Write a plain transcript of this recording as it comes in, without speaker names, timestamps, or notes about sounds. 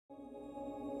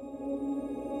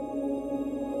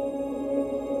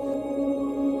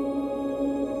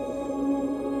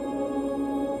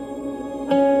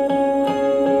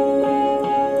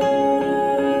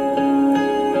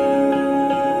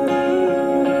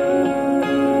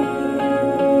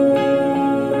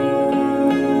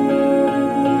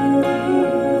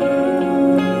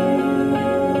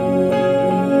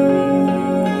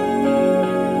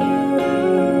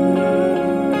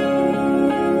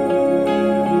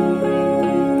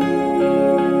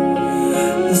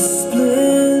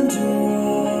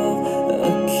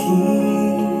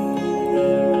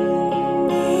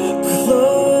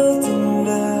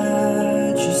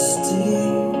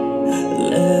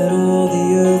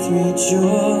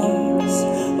rejoice,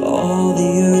 all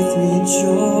the earth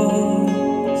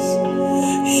rejoice.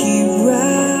 He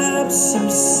wraps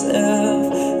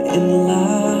himself in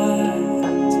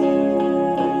light,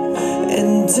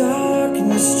 and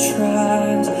darkness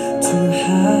tries to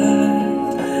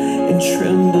hide, and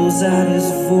trembles at his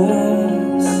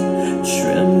voice,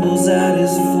 trembles at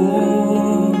his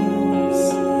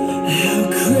voice. How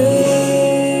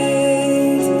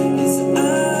great is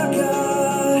our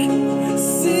God?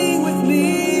 Sing with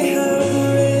me, how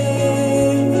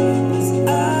great is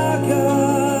our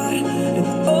God? And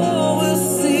all will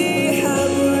see how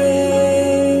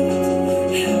great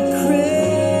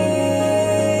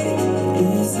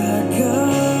is our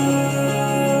God.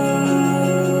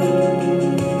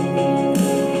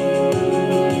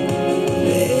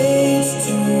 Age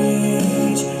to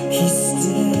age he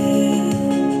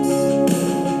stands,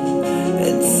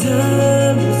 and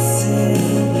time is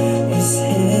in his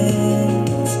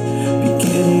hands,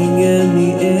 beginning and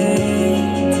the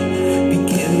end,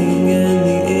 beginning and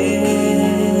the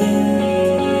end.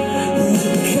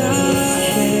 The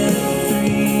Godhead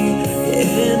three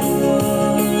in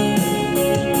one,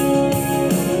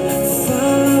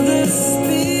 Father,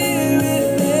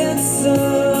 Spirit, and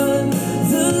Son,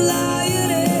 the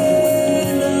Lion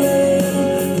and the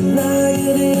Lamb, the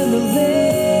Lion and the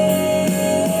Lamb.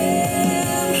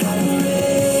 How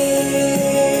great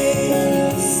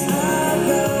is our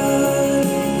God?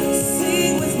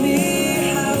 Sing with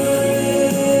me, how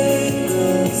great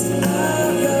is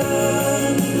our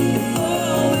God? And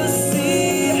all will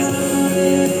see how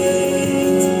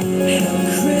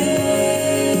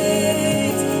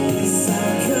great is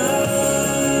our God.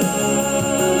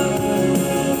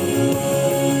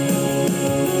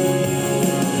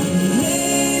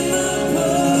 Name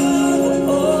above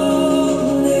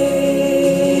all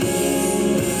names,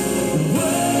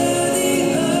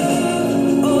 worthy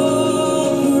of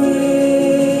all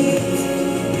praise.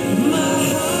 My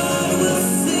heart will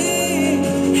sing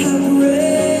how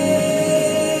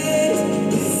great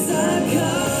is our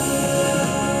God.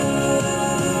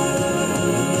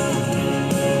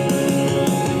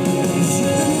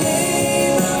 You're the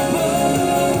name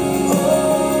above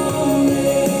all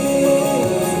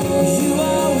names. You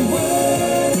are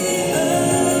worthy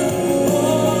of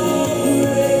all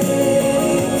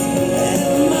praise.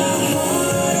 And my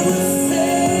heart will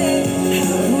sing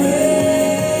how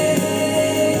great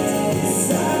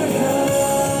is our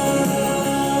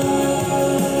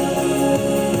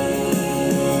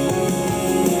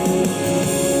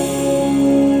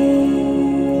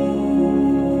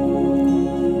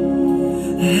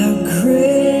How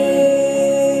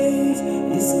great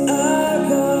is our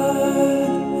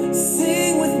God?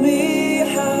 Sing with me,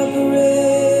 how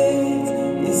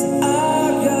great is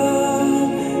our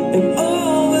God? And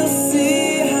all will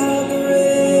see how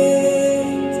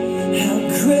great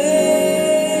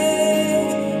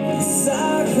is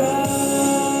our God.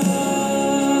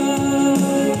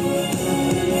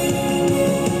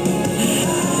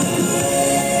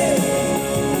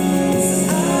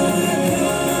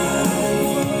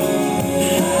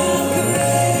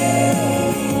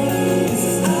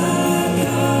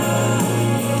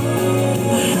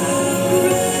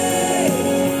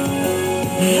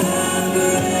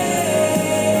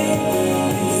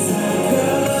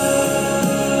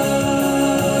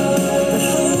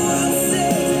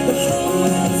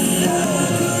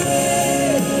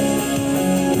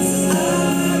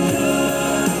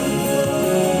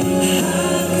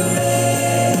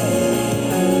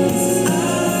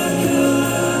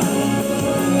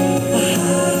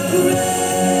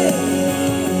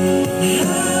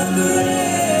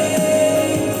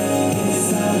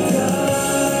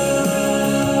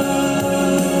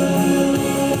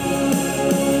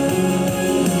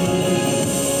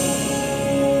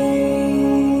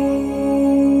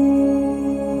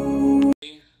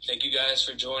 Thank you guys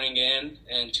for joining in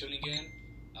and tuning in.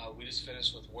 We just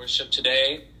finished with worship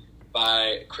today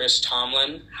by Chris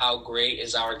Tomlin. How great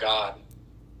is our God?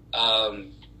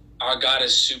 Our God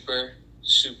is super,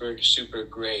 super, super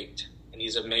great. And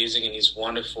he's amazing and he's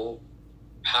wonderful,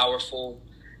 powerful,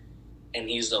 and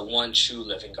he's the one true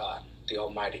living God, the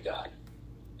Almighty God.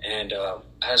 And I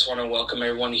just want to welcome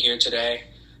everyone here today.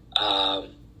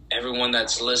 Everyone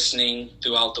that's listening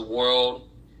throughout the world,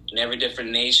 in every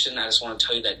different nation, I just want to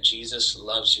tell you that Jesus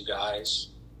loves you guys.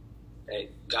 That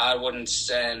God wouldn't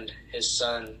send his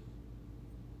son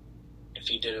if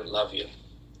he didn't love you.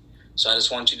 So I just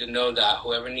want you to know that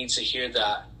whoever needs to hear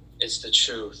that, it's the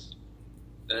truth.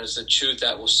 That it's the truth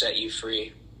that will set you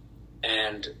free.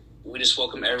 And we just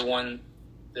welcome everyone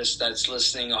that's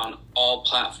listening on all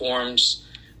platforms.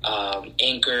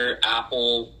 Anchor,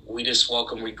 Apple. We just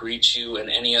welcome, we greet you, and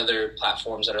any other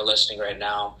platforms that are listening right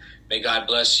now. May God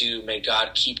bless you. May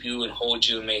God keep you and hold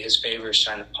you, and may his favor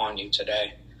shine upon you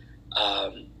today.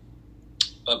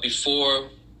 But before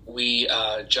we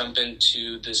jump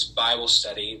into this Bible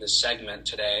study, this segment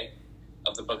today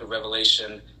of the book of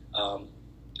Revelation,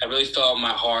 I really felt in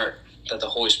my heart that the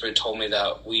Holy Spirit told me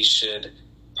that we should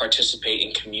participate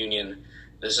in communion.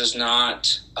 This is not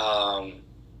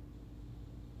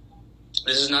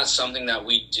something that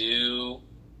we do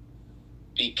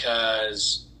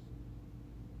because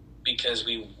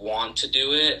we want to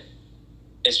do it.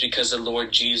 It's because the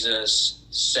Lord Jesus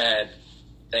said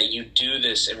that you do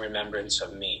this in remembrance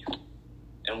of me.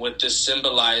 And what this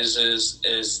symbolizes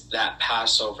is that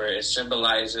Passover. It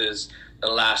symbolizes the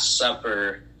Last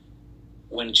Supper,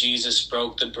 when Jesus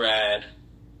broke the bread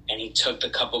and he took the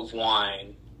cup of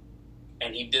wine.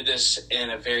 And he did this in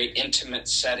a very intimate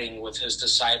setting with his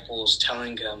disciples,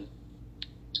 telling them,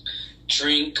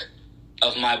 drink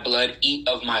of my blood, eat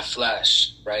of my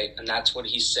flesh, right? And that's what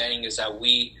he's saying, is that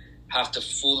we have to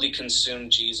fully consume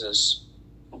Jesus,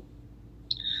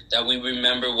 that we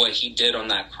remember what he did on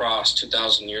that cross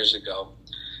 2,000 years ago.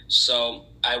 So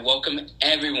I welcome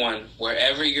everyone,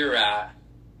 wherever you're at.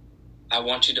 I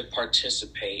want you to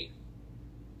participate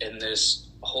in this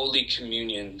Holy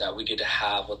Communion that we get to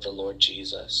have with the Lord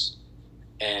Jesus.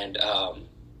 And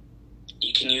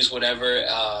you can use whatever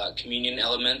communion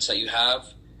elements that you have,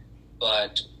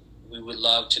 but we would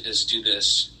love to just do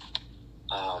this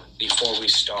before we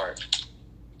start.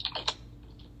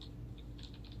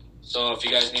 So if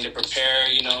you guys need to prepare,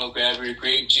 grab your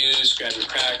grape juice, grab your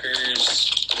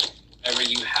crackers, whatever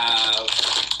you have.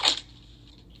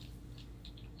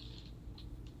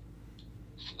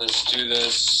 Let's do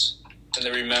this in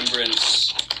the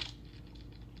remembrance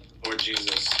of the Lord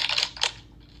Jesus.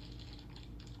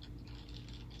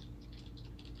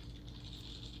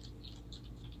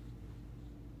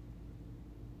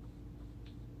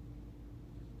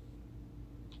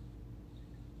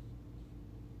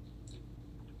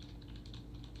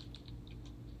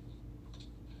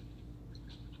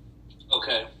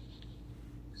 Okay.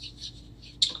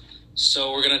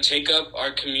 So we're going to take up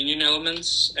our communion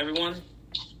elements, everyone.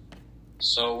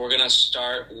 So we're going to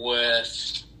start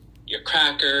with your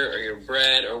cracker or your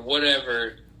bread or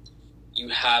whatever you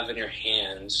have in your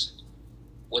hands.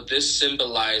 What this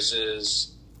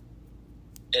symbolizes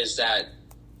is that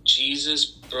Jesus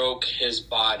broke his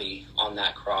body on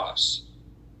that cross,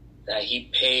 that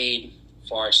he paid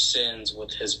for our sins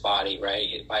with his body,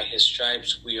 right? By his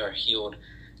stripes we are healed.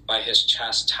 By his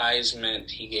chastisement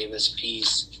he gave us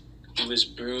peace. He was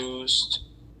bruised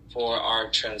for our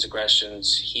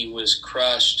transgressions. He was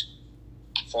crushed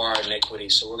for our iniquity.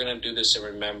 So we're going to do this in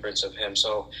remembrance of him.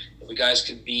 So if we guys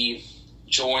could be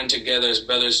joined together as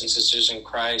brothers and sisters in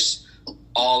Christ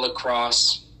all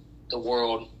across the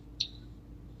world,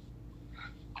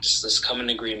 let's come in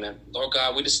agreement. Lord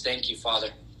God, we just thank you, Father.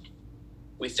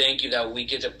 We thank you that we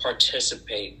get to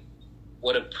participate.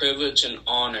 What a privilege and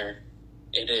honor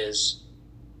it is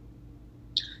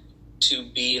to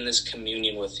be in this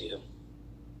communion with you.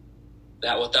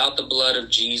 That without the blood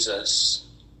of Jesus,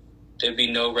 there'd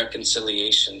be no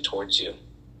reconciliation towards you.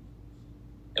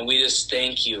 And we just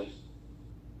thank you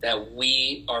that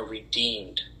we are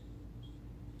redeemed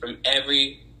from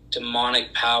every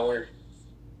demonic power,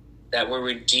 that we're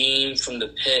redeemed from the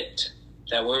pit,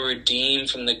 that we're redeemed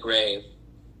from the grave,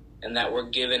 and that we're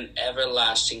given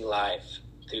everlasting life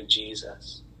through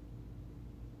Jesus.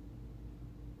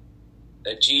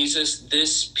 That Jesus,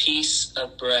 this piece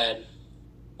of bread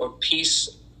or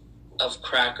piece of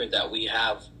cracker that we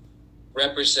have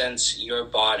represents your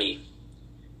body.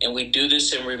 And we do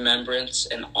this in remembrance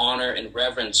and honor and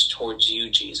reverence towards you,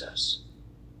 Jesus.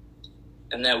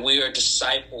 And that we are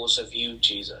disciples of you,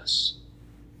 Jesus.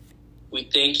 We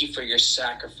thank you for your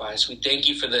sacrifice. We thank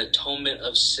you for the atonement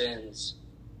of sins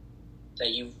that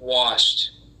you've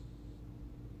washed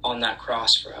on that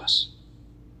cross for us.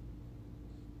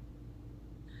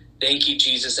 Thank you,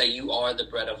 Jesus, that you are the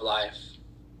bread of life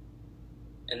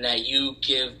and that you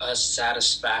give us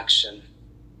satisfaction.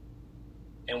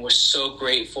 And we're so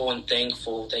grateful and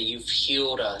thankful that you've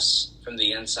healed us from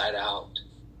the inside out,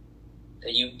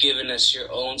 that you've given us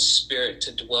your own Spirit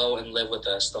to dwell and live with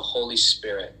us, the Holy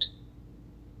Spirit.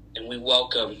 And we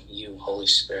welcome you, Holy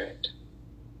Spirit,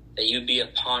 that you be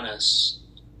upon us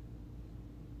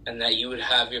and that you would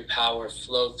have your power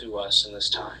flow through us in this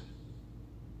time.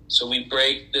 So we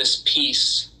break this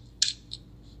peace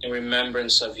in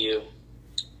remembrance of you.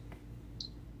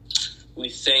 We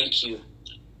thank you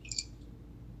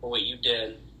for what you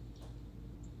did.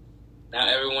 Now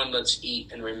everyone, let's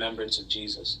eat in remembrance of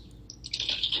Jesus.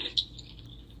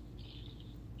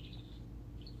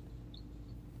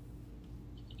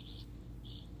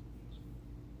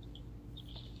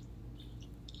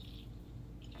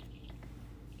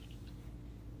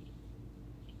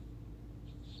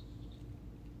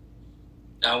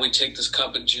 Now we take this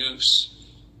cup of juice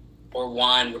or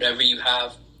wine, whatever you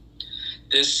have.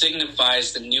 This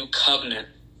signifies the new covenant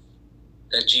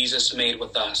that Jesus made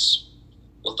with us,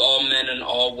 with all men and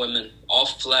all women, all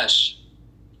flesh.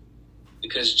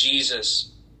 Because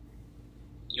Jesus,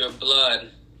 your blood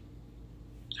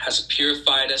has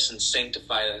purified us and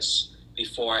sanctified us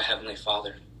before our Heavenly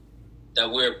Father.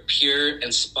 That we're pure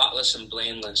and spotless and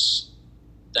blameless.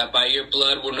 That by your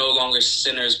blood we're no longer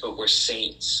sinners, but we're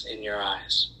saints in your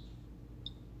eyes.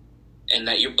 And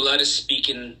that your blood is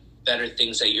speaking better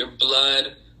things, that your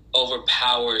blood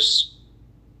overpowers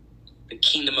the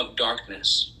kingdom of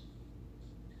darkness.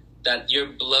 That your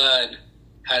blood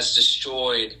has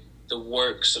destroyed the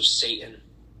works of Satan.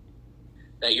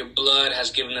 That your blood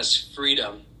has given us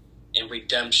freedom and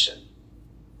redemption.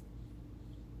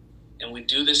 And we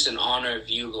do this in honor of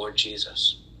you, Lord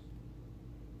Jesus.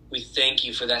 We thank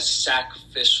you for that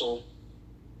sacrificial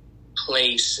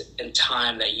place and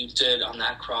time that you did on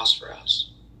that cross for us.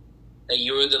 That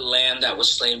you are the Lamb that was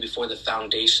slain before the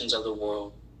foundations of the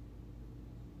world.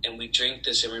 And we drink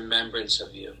this in remembrance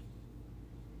of you.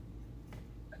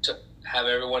 To have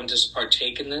everyone just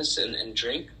partake in this and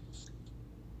drink.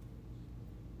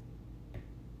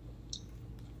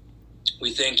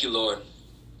 We thank you, Lord.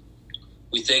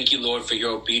 We thank you, Lord, for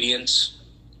your obedience,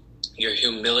 your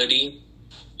humility,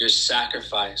 your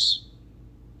sacrifice,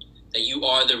 that you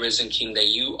are the risen King, that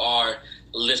you are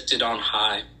lifted on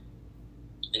high,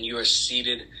 and you are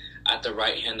seated at the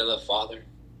right hand of the Father.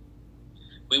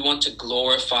 We want to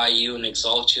glorify you and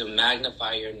exalt you and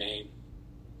magnify your name.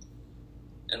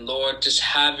 And Lord, just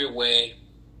have your way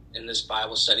in this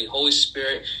Bible study. Holy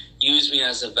Spirit, use me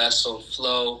as a vessel,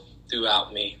 flow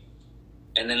throughout me.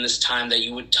 And in this time that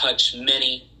you would touch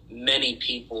many, many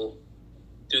people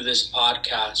through this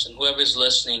podcast, and whoever's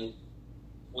listening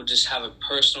would just have a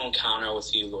personal encounter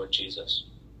with you, Lord Jesus.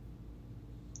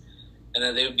 And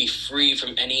that they would be free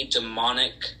from any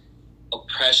demonic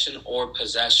oppression or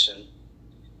possession.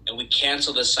 And we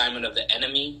cancel the assignment of the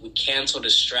enemy. We cancel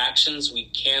distractions. We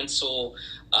cancel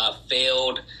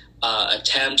failed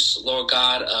attempts, Lord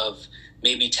God, of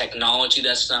maybe technology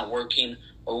that's not working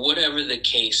or whatever the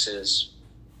case is.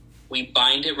 We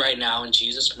bind it right now in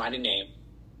Jesus' mighty name.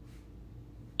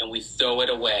 And we throw it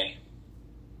away.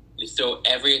 We throw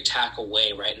every attack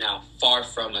away right now, far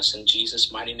from us in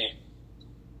Jesus' mighty name.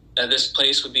 That this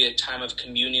place would be a time of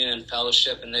communion and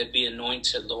fellowship, and that it'd be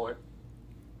anointed, Lord.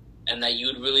 And that you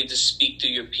would really just speak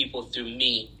through your people through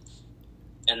me,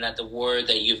 and that the word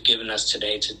that you've given us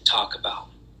today to talk about.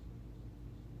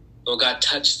 Lord God,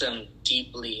 touch them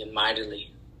deeply and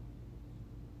mightily.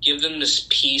 Give them this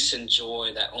peace and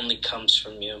joy that only comes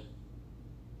from you.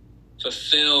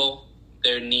 Fulfill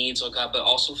their needs, oh God, but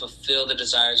also fulfill the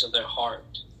desires of their heart.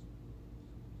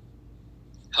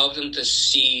 Help them to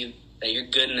see that your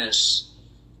goodness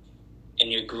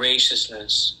and your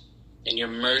graciousness and your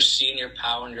mercy and your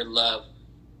power and your love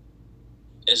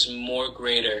is more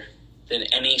greater than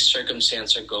any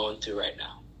circumstance they're going through right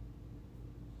now.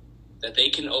 That they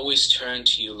can always turn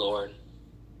to you, Lord,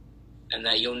 and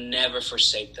that you'll never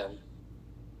forsake them.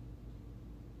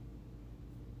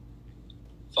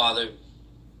 Father,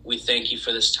 we thank you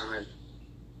for this time.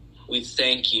 We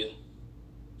thank you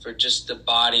for just the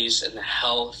bodies and the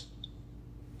health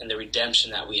and the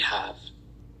redemption that we have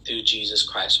through Jesus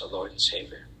Christ, our Lord and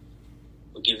Savior.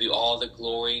 We give you all the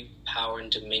glory, power,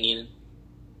 and dominion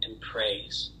and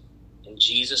praise. In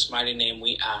Jesus' mighty name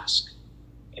we ask.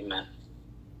 Amen.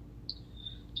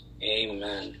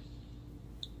 Amen.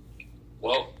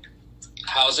 Well,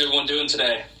 how's everyone doing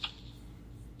today?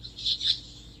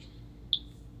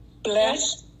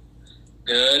 Blessed.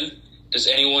 Good. Does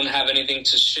anyone have anything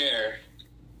to share?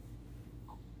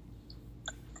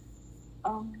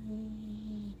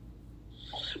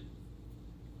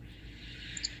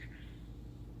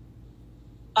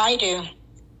 I do.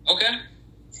 Okay.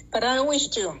 But I always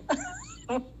do.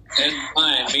 It's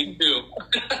fine. Me too.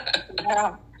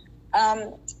 Yeah.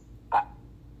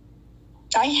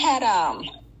 I had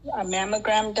a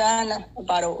mammogram done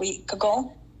about a week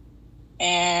ago,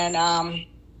 and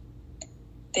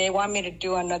they want me to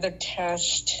do another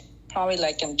test probably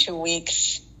like in 2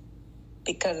 weeks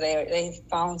because they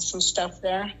found some stuff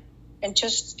there. I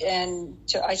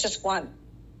just want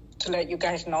to let you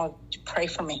guys know to pray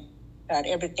for me that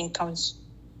everything comes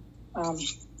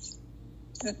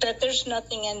that there's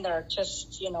nothing in there,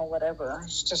 just, whatever.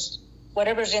 It's just,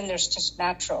 whatever's in there is just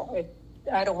natural.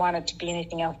 I don't want it to be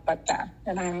anything else but that.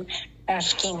 And I'm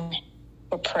asking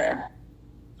for prayer.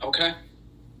 Okay.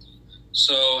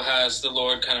 So has the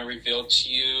Lord kind of revealed to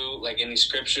you, like, any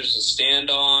scriptures to stand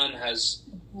on? Has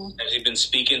he been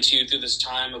speaking to you through this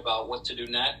time about what to do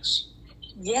next?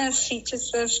 Yes, he just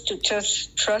says to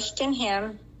just trust in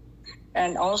him,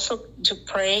 and also to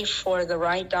pray for the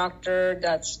right doctor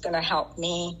that's going to help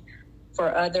me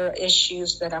for other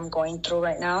issues that I'm going through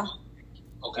right now.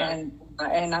 Okay.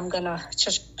 And I'm going to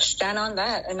just stand on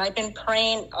that. And I've been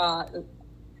praying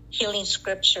healing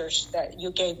scriptures that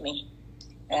you gave me.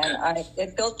 And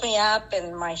it built me up,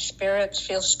 and my spirits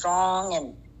feel strong,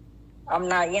 and I'm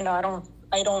not,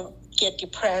 I don't get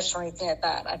depressed or anything like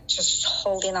that. I'm just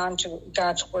holding on to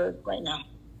God's word right now.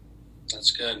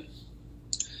 That's good.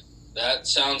 That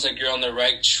sounds like you're on the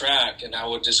right track, and I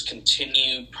would just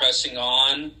continue pressing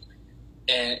on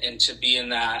and to be in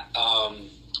that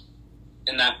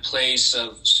place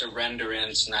of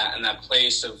surrenderance and that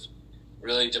place of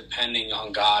really depending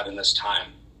on God in this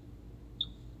time.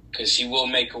 Because he will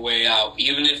make a way out.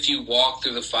 Even if you walk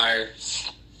through the fire,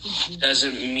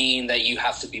 doesn't mean that you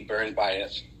have to be burned by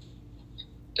it.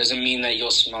 Doesn't mean that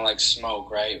you'll smell like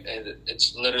smoke, right?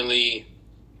 It's literally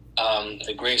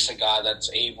the grace of God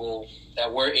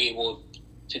that we're able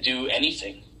to do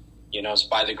anything. It's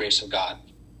by the grace of God.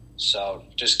 So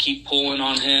just keep pulling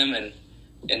on him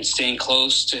and staying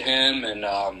close to him,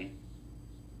 and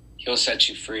he'll set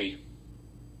you free.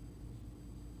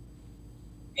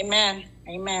 Amen.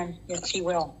 Amen. Yes, he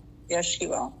will. Yes, he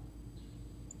will.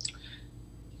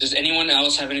 Does anyone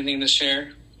else have anything to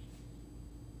share?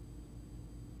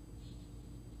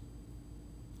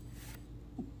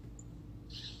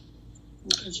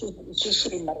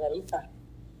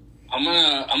 I'm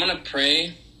gonna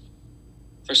pray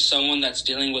for someone that's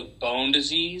dealing with bone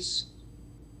disease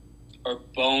or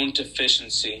bone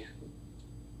deficiency.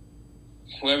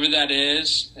 Whoever that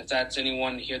is, if that's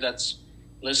anyone here that's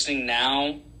listening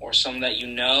now, or someone that you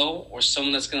know, or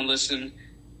someone that's going to listen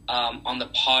on the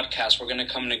podcast, we're going to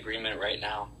come in agreement right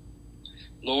now.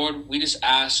 Lord, we just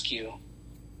ask you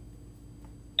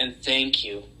and thank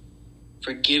you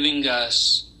for giving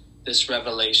us this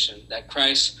revelation that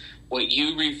Christ, what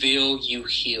you reveal, you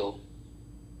heal.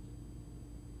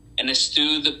 And it's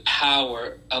through the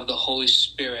power of the Holy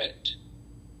Spirit,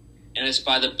 and it's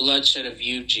by the bloodshed of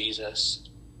you, Jesus,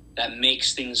 that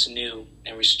makes things new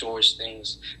and restores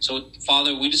things. So,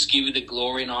 Father, we just give you the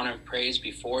glory and honor and praise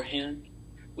beforehand.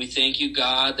 We thank you,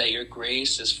 God, that your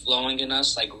grace is flowing in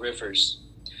us like rivers.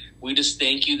 We just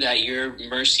thank you that your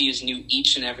mercy is new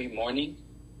each and every morning.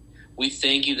 We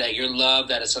thank you that your love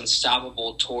that is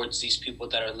unstoppable towards these people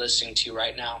that are listening to you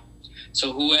right now.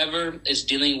 So whoever is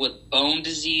dealing with bone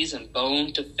disease and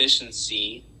bone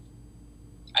deficiency,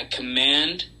 I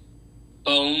command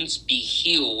bones be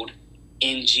healed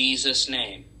in Jesus'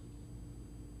 name.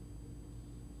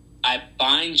 I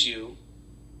bind you,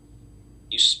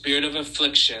 you spirit of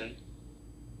affliction,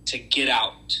 to get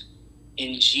out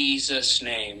in Jesus'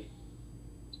 name.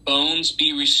 Bones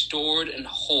be restored and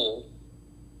whole.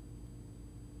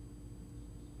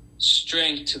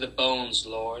 Strength to the bones,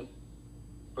 Lord.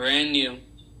 Brand new.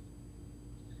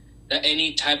 That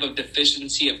any type of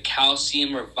deficiency of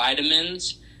calcium or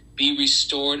vitamins be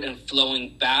restored and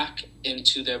flowing back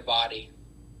into their body.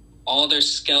 All their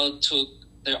skeleton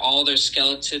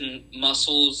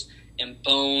muscles and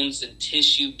bones and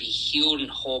tissue be healed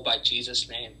and whole by Jesus'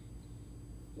 name.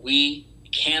 We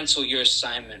cancel your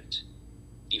assignment,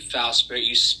 you foul spirit.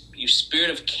 You spirit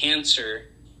of cancer,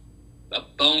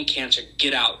 of bone cancer,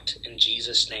 get out in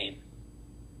Jesus' name.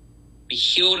 Be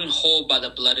healed and whole by the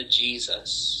blood of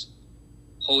Jesus.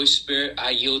 Holy Spirit,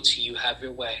 I yield to you. Have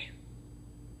your way.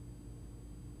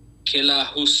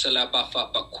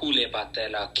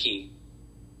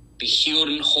 Be healed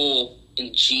and whole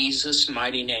in Jesus'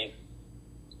 mighty name.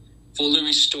 Fully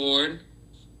restored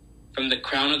from the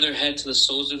crown of their head to the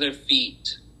soles of their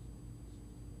feet.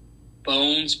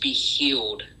 Bones be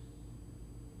healed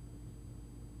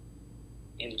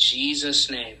in Jesus'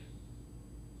 name.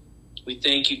 We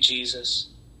thank you, Jesus,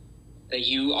 that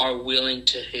you are willing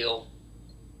to heal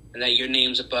and that your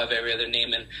name's above every other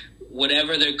name. And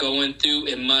whatever they're going through,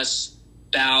 it must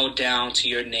bow down to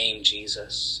your name,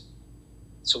 Jesus.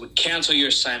 So we cancel your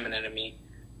assignment, enemy.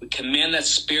 We command that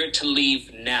spirit to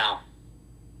leave now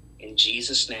in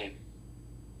Jesus' name.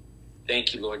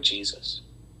 Thank you, Lord Jesus.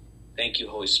 Thank you,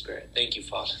 Holy Spirit. Thank you,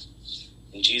 Father.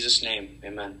 In Jesus' name,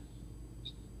 amen.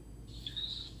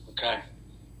 Okay.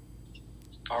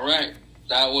 All right.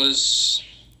 That was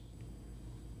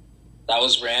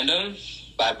random,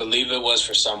 but I believe it was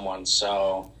for someone.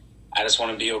 So I just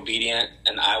want to be obedient,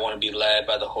 and I want to be led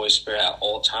by the Holy Spirit at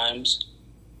all times.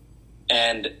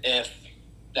 And if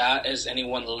that is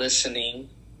anyone listening,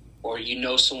 or you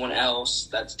know someone else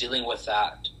that's dealing with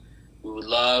that, we would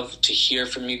love to hear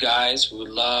from you guys. We would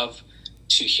love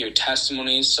to hear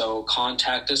testimonies. So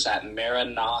contact us at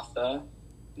Maranatha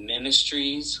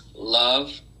Ministries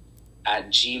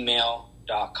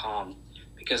love@gmail.com.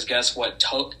 Because guess what?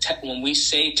 When we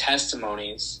say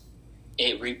testimonies,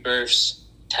 it rebirths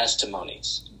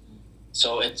testimonies.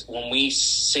 So it's when we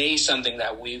say something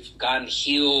that we've gotten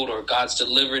healed or God's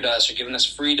delivered us or given us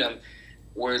freedom,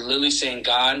 we're literally saying,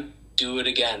 God, do it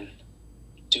again.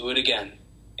 Do it again.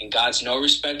 And God's no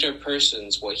respecter of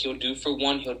persons. What he'll do for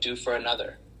one, he'll do for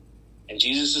another. And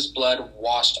Jesus' blood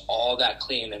washed all that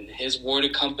clean, and his word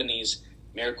accompanies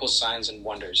miracles, signs, and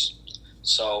wonders.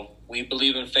 So we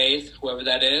believe in faith, whoever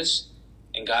that is,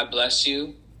 and God bless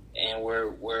you. And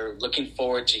we're looking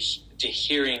forward to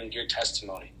hearing your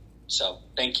testimony. So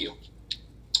thank you.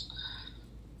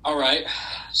 All right.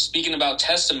 Speaking about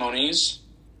testimonies,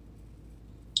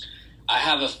 I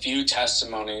have a few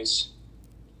testimonies.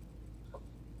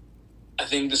 I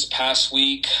think this past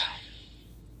week,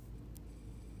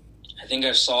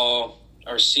 I saw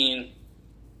or seen,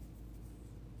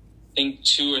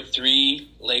 2 or 3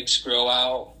 legs grow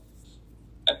out.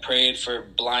 I prayed for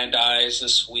blind eyes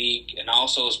this week, and I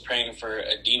also was praying for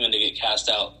a demon to get cast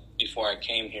out before I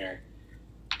came here.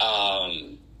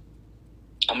 I'm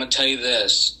going to tell you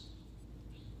this.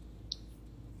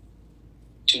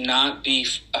 Do not be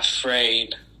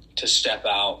afraid to step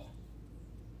out.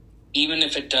 Even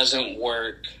if it doesn't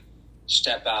work,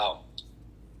 step out.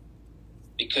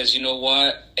 Because you know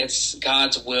what? It's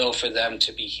God's will for them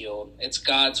to be healed. It's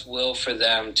God's will for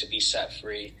them to be set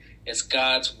free. It's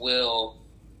God's will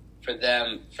for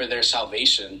them, for their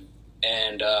salvation.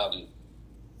 And I'm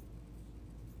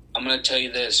going to tell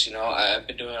you this, I've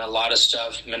been doing a lot of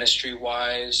stuff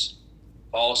ministry-wise,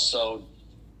 also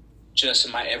just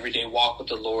in my everyday walk with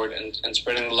the Lord and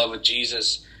spreading the love of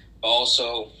Jesus, but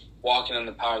also walking in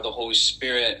the power of the Holy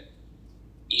Spirit.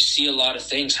 You see a lot of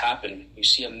things happen. You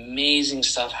see amazing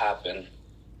stuff happen.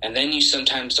 And then you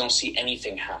sometimes don't see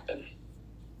anything happen.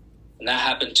 And that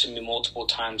happened to me multiple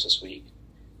times this week.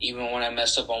 Even when I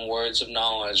messed up on words of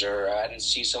knowledge, or I didn't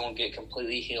see someone get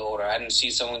completely healed, or I didn't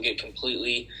see someone get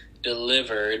completely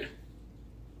delivered,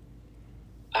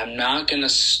 I'm not going to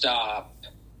stop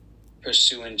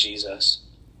pursuing Jesus.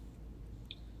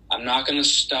 I'm not going to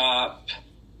stop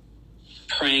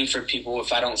praying for people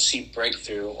if I don't see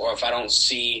breakthrough, or if I don't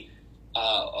see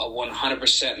a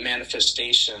 100%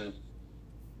 manifestation.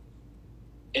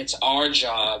 It's our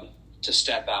job to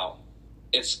step out.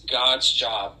 It's God's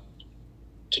job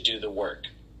to do the work,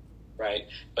 right?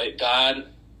 But God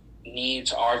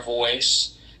needs our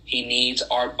voice. He needs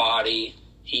our body.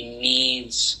 He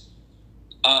needs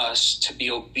us to be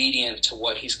obedient to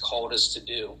what he's called us to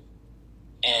do.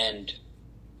 And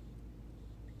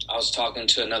I was talking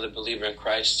to another believer in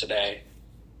Christ today,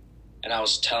 and I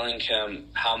was telling him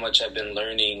how much I've been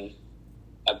learning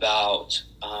about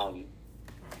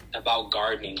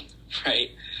gardening,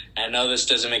 right? And I know this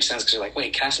doesn't make sense because you're like,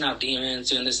 wait, casting out demons,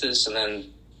 doing this, and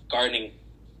then gardening.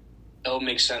 It'll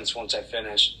make sense once I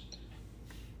finish.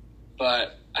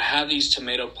 But I have these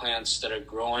tomato plants that are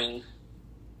growing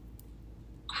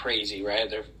crazy,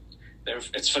 right?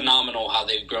 It's phenomenal how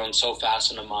they've grown so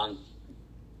fast in a month.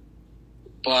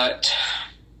 But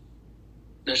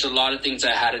there's a lot of things I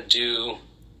had to do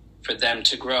for them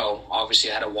to grow.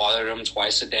 Obviously, I had to water them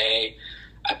twice a day.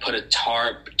 I put a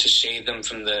tarp to shade them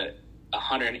from the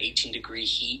 118-degree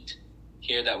heat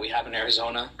here that we have in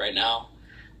Arizona right now.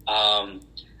 I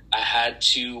had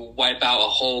to wipe out a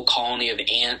whole colony of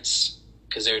ants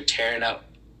because they were tearing up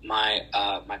my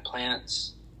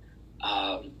plants.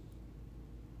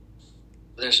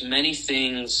 There's many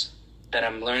things that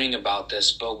I'm learning about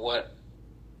this, but what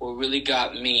really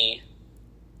got me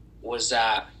was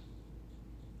that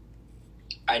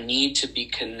I need to be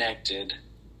connected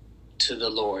to the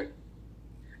Lord.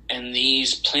 And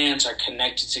these plants are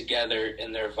connected together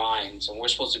in their vines. And we're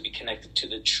supposed to be connected to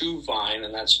the true vine,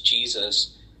 and that's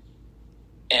Jesus.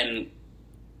 And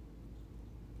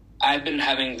I've been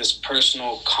having this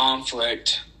personal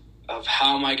conflict of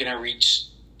how am I going to reach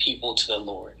people to the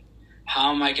Lord?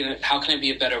 How can I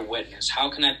be a better witness? How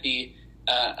can I be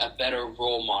a better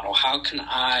role model? How can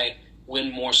I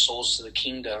win more souls to the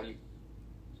kingdom?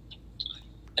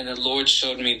 And the Lord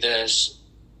showed me this.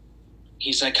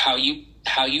 He's like, how you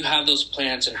have those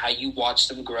plants and how you watch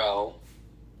them grow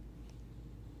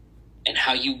and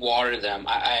how you water them.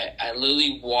 I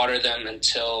literally water them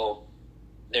until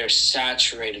they're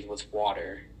saturated with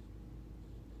water.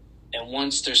 And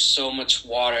once there's so much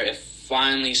water, it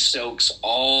finally soaks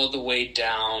all the way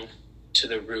down to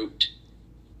the root.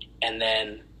 And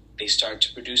then they start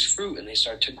to produce fruit and they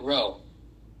start to grow.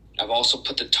 I've also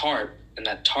put the tarp, and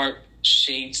that tarp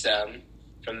shades them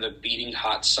from the beating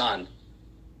hot sun.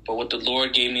 But what the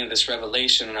Lord gave me in this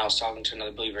revelation, and I was talking to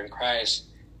another believer in Christ,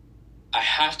 I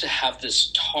have to have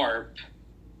this tarp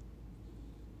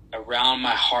around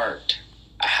my heart.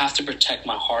 I have to protect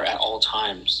my heart at all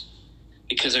times,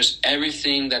 because there's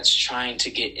everything that's trying to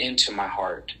get into my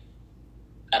heart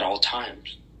at all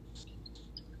times.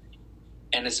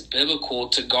 And it's biblical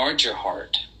to guard your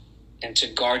heart and to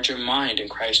guard your mind in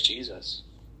Christ Jesus.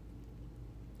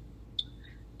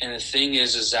 And the thing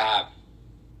is that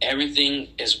everything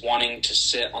is wanting to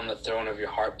sit on the throne of your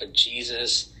heart, but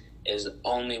Jesus is the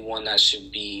only one that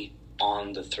should be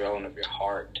on the throne of your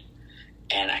heart.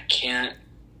 And I can't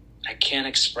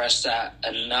express that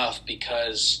enough,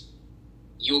 because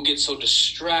you'll get so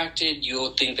distracted.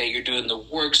 You'll think that you're doing the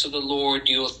works of the Lord.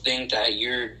 You'll think that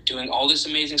you're doing all this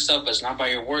amazing stuff, but it's not by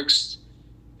your works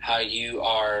how you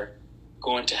are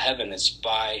going to heaven. It's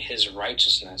by his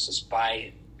righteousness. It's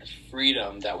by the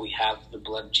freedom that we have through the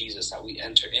blood of Jesus, that we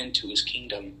enter into his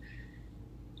kingdom.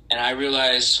 And I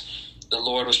realized the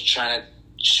Lord was trying to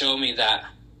show me that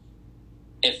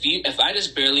if I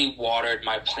just barely watered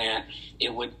my plant,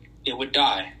 it would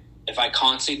die. If I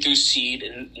constantly threw seed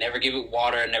and never gave it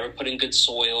water, never put in good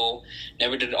soil,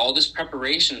 never did all this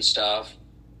preparation stuff,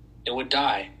 it would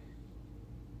die.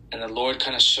 And the Lord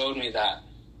kind of showed me that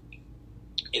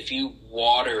if you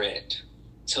water it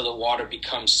till the water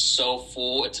becomes so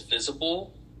full it's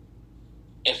visible,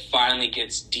 it finally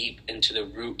gets deep into the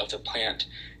root of the plant.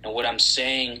 And what I'm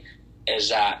saying is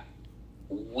that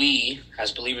we,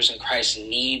 as believers in Christ,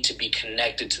 need to be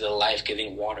connected to the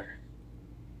life-giving water.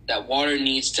 That water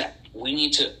we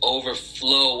need to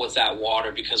overflow with that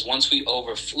water, because once we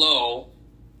overflow,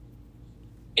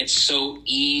 it's so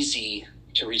easy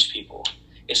to reach people.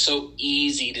 It's so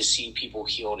easy to see people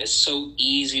healed. It's so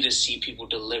easy to see people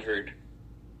delivered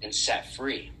and set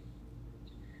free.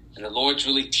 And the Lord's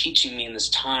really teaching me in this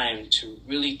time to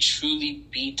really truly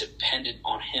be dependent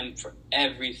on him for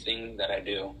everything that I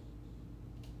do.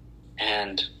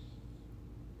 And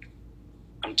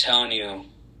I'm telling you,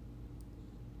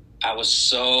 I was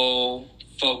so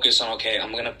focused on, okay,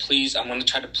 I'm going to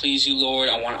try to please you, Lord.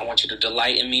 I want you to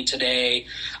delight in me today.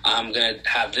 I'm going to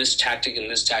have this tactic and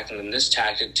this tactic and this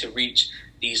tactic to reach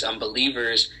these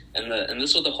unbelievers. And this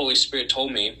is what the Holy Spirit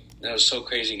told me. And it was so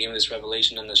crazy. He gave me this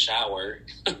revelation in the shower.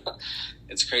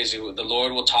 It's crazy. The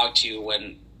Lord will talk to you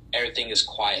when everything is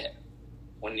quiet,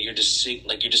 when you're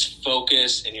just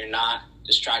focused and you're not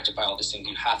distracted by all these things.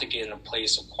 You have to get in a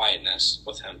place of quietness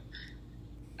with him.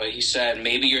 But he said,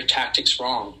 maybe your tactic's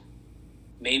wrong.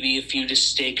 Maybe if you just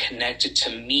stay connected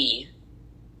to me,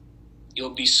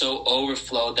 you'll be so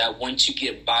overflowed that once you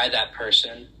get by that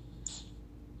person,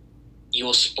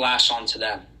 you'll splash onto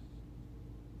them.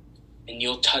 And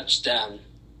you'll touch them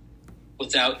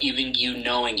without even you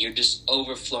knowing. You're just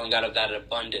overflowing out of that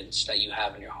abundance that you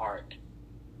have in your heart.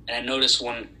 And I notice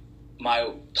when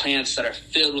my plants that are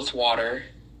filled with water,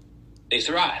 they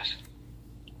thrive,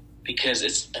 because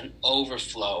it's an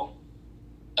overflow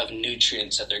of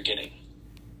nutrients that they're getting.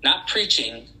 Not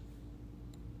preaching,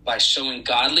 by showing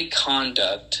godly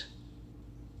conduct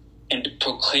and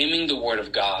proclaiming the word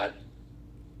of God,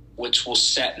 which will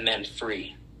set men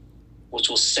free, which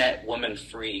will set women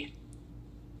free.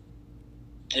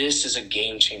 This is a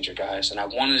game changer, guys. And I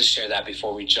wanted to share that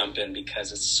before we jump in,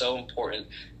 because it's so important,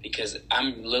 because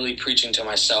I'm literally preaching to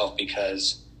myself,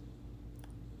 because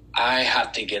I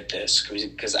have to get this,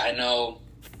 because I know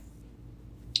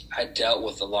I dealt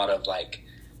with a lot of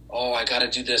I got to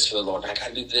do this for the Lord. I got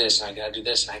to do this, and I got to do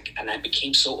this. And I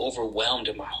became so overwhelmed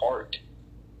in my heart.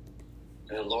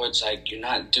 And the Lord's like, you're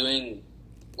not doing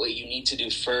what you need to do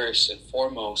first and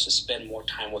foremost is spend more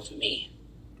time with me.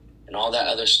 And all that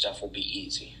other stuff will be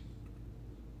easy.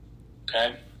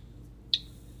 Okay?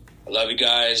 I love you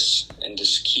guys, and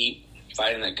just keep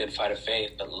fighting that good fight of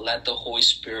faith. But let the Holy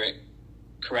Spirit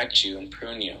correct you and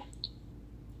prune you.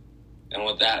 And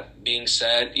with that being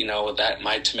said,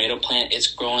 my tomato plant is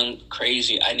growing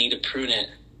crazy. I need to prune it,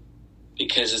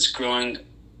 because it's growing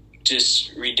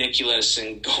just ridiculous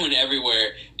and going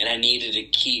everywhere. And I needed to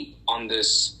keep on the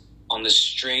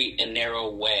straight and narrow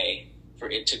way for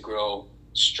it to grow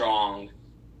strong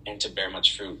and to bear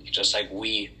much fruit, just like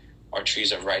we are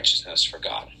trees of righteousness for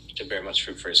God, to bear much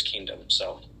fruit for his kingdom.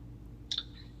 So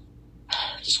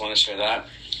just want to share that.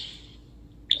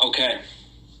 Okay.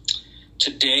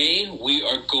 Today we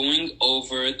are going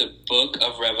over the book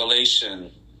of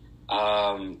Revelation.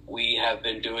 We have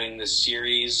been doing this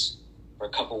series for a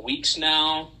couple weeks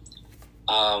now.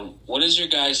 What is your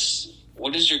guys'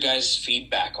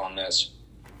 feedback on this?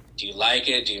 Do you like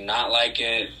it? Do you not like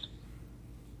it?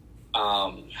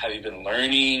 Have you been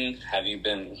learning? Have you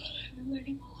been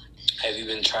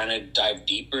trying to dive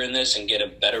deeper in this and get a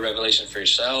better revelation for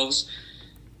yourselves?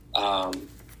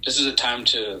 This is a time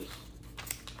to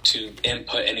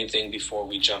input anything before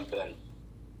we jump in.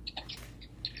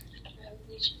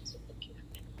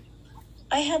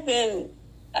 I've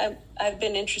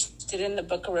been interested in the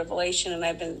book of Revelation, and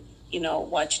I've been,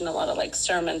 watching a lot of like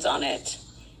sermons on it.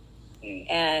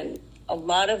 And a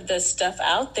lot of the stuff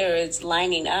out there is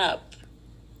lining up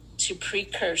to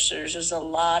precursors. There's a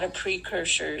lot of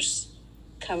precursors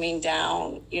coming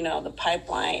down, the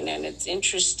pipeline. And it's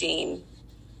interesting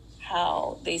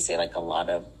how they say like a lot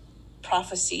of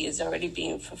prophecy is already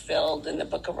being fulfilled in the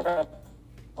book of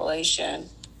Revelation.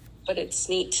 But it's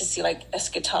neat to see like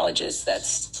eschatologists that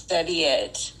study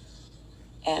it,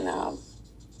 and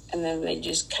then they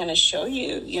just kind of show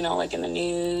you, like in the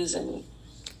news and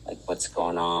like what's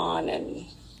going on, and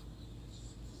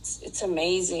it's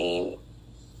amazing,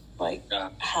 like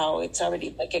how it's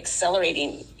already like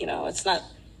accelerating. It's not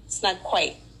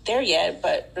quite there yet,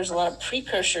 but there's a lot of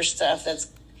precursor stuff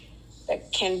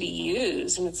that can be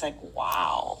used, and it's like,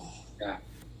 wow. Yeah.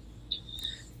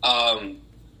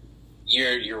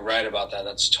 You're right about that.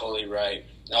 That's totally right.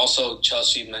 Also,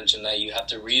 Chelsea mentioned that you have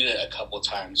to read it a couple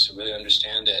times to really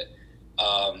understand it.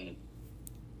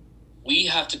 We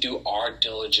have to do our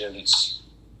diligence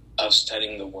of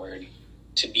studying the Word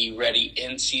to be ready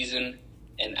in season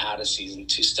and out of season,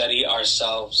 to study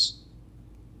ourselves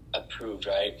approved,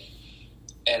 right?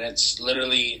 And it's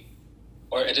literally,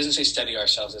 or it doesn't say study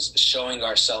ourselves, it's showing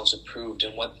ourselves approved.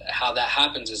 And how that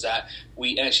happens is that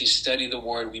we actually study the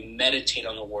Word, we meditate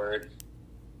on the Word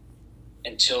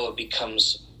until it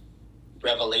becomes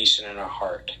revelation in our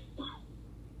heart.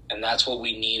 And that's what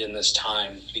we need in this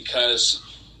time, because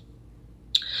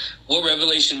what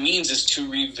revelation means is to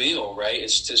reveal, right?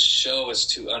 It's to show, it's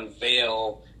to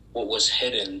unveil what was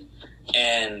hidden.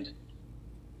 And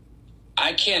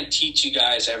I can't teach you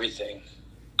guys everything.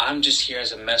 I'm just here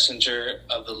as a messenger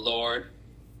of the Lord,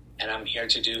 and I'm here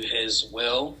to do His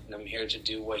will, and I'm here to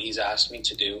do what He's asked me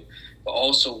to do. But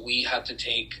also we have to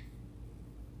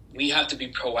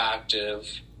be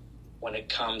proactive when it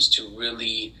comes to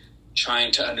really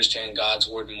trying to understand God's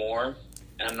Word more.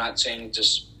 And I'm not saying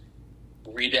just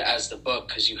read it as the book,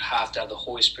 because you have to have the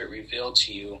Holy Spirit revealed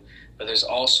to you. But there's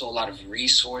also a lot of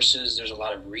resources. There's a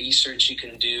lot of research you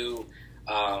can do.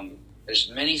 There's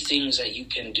many things that you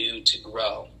can do to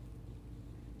grow.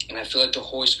 And I feel like the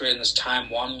Holy Spirit in this time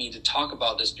wanted me to talk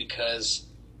about this, because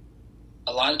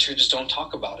a lot of churches don't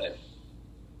talk about it.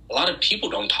 A lot of people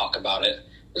don't talk about it.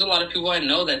 There's a lot of people I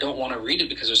know that don't want to read it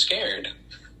because they're scared.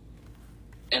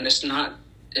 And it's not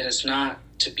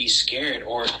to be scared,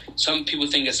 or some people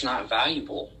think it's not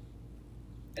valuable.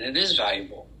 And it is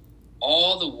valuable.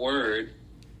 All the Word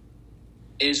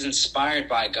is inspired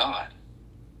by God.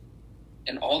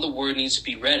 And all the Word needs to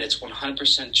be read. It's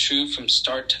 100% true from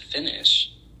start to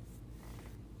finish.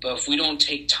 But if we don't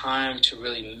take time to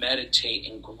really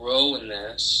meditate and grow in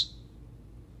this,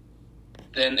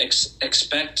 then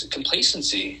expect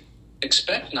complacency.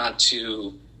 Expect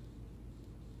to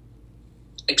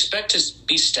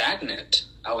be stagnant,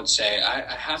 I would say.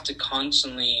 I have to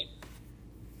constantly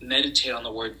meditate on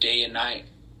the Word day and night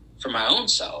for my own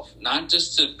self, not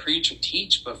just to preach or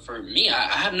teach, but for me.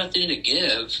 I have nothing to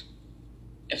give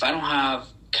if I don't have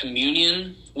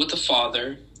communion with the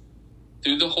Father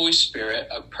through the Holy Spirit,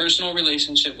 a personal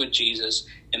relationship with Jesus,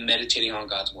 and meditating on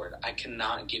God's Word. I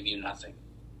cannot give you nothing.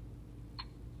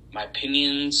 My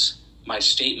opinions, my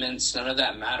statements, none of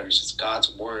that matters. It's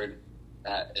God's Word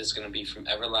that is going to be from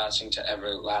everlasting to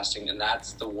everlasting, and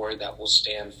that's the Word that will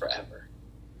stand forever,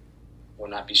 will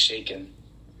not be shaken.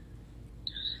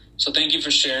 So thank you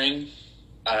for sharing.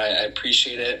 I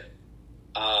appreciate it.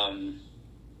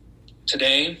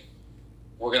 Today,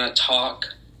 we're going to talk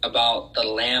about the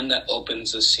Lamb that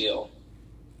opens the seal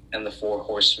and the 4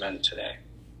 horsemen today.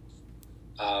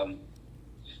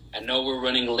 I know we're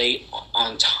running late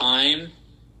on time,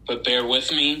 but bear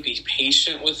with me. Be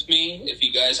patient with me. If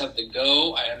you guys have to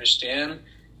go, I understand.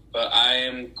 But I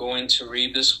am going to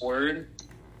read this word,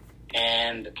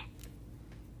 and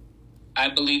I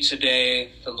believe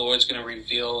today the Lord's going to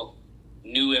reveal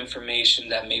new information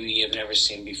that maybe you've never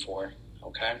seen before,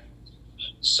 okay?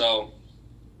 So,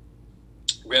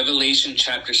 Revelation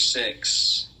chapter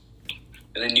 6,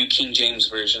 in the New King James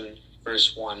Version,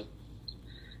 verse 1.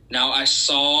 Now I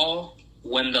saw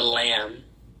when the Lamb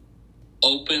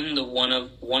opened one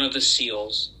of the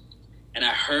seals, And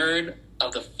I heard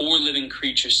of the 4 living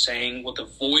creatures saying with a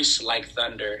voice like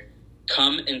thunder,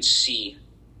 "Come and see."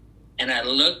 And I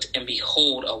looked, and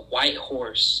behold, a white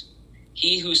horse.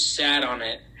 He who sat on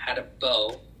it had a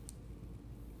bow,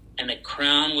 and a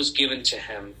crown was given to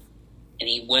him, and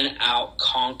he went out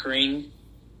conquering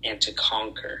and to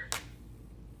conquer.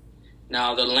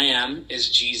 Now, the Lamb is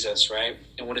Jesus, right?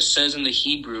 And what it says in the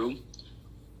Hebrew,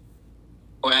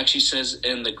 or actually says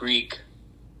in the Greek,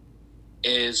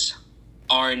 is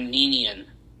Arnenian.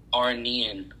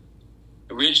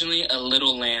 Originally a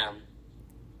little lamb,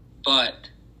 but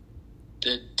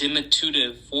the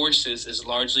diminutive forces is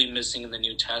largely missing in the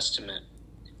New Testament.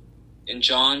 In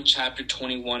John chapter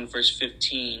 21, verse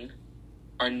 15,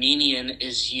 Arnenian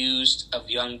is used of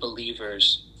young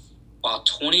believers, while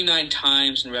 29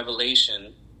 times in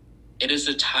Revelation, it is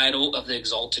the title of the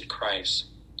exalted Christ.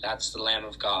 That's the Lamb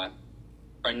of God.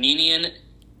 Arnenian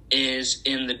is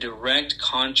in the direct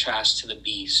contrast to the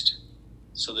beast.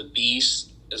 So the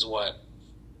beast is what?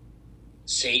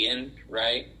 Satan,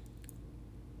 right?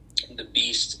 The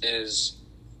beast is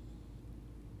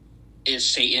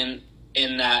Satan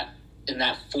in that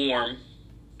form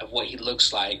of what he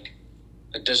looks like.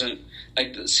 It doesn't,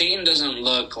 like, Satan doesn't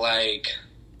look like,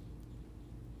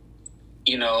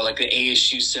 you know, like the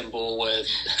ASU symbol with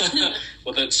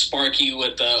with a Sparky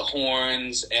with the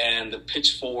horns and the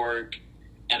pitchfork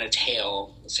and a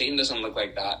tail. Satan doesn't look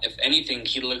like that. If anything,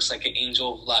 he looks like an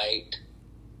angel of light,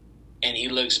 and he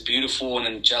looks beautiful and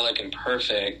angelic and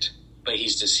perfect, but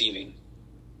he's deceiving.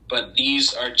 But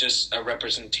these are just a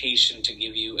representation to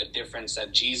give you a difference,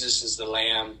 that Jesus is the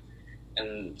Lamb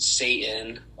and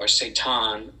Satan, or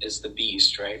Satan, is the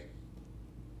beast, right?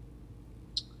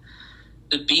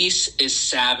 The beast is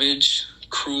savage,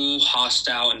 cruel,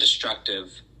 hostile, and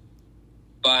destructive.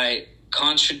 By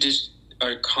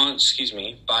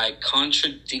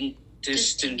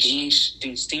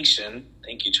contradistinction,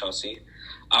 thank you, Chelsea,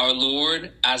 our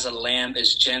Lord as a lamb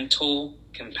is gentle,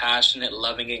 compassionate,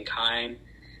 loving, and kind,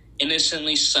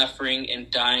 innocently suffering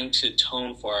and dying to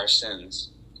atone for our sins.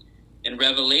 In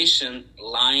Revelation,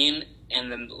 lion and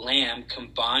the lamb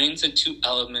combines the 2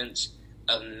 elements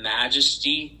of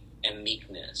majesty and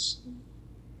meekness.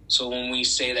 So when we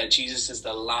say that Jesus is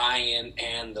the lion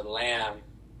and the lamb,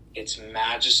 it's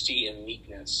majesty and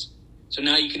meekness. So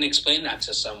now you can explain that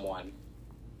to someone.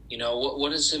 You know,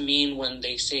 what does it mean when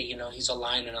they say, you know, he's a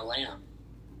lion and a lamb?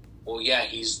 Well, yeah,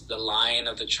 he's the lion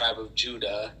of the tribe of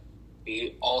Judah.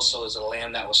 He also is a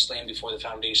lamb that was slain before the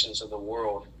foundations of the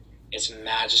world. It's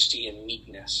majesty and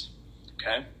meekness.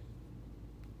 Okay?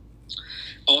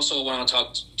 Also, I want to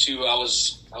talk to, I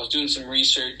was doing some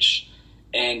research,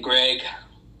 and Greg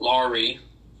Lowry,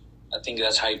 I think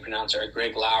that's how you pronounce it, or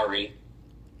Greg Lowry,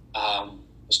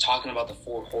 was talking about the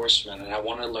 4 horsemen, and I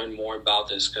want to learn more about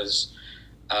this because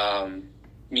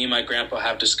me and my grandpa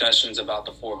have discussions about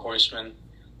the 4 horsemen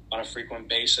on a frequent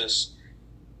basis.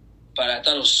 But I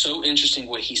thought it was so interesting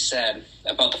what he said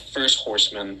about the first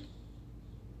horseman.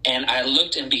 And I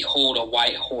looked, and behold, a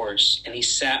white horse, and he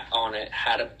sat on it,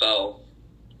 had a bow,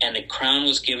 and a crown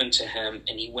was given to him,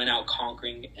 and he went out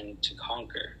conquering and to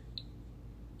conquer.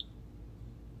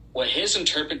 What his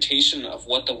interpretation of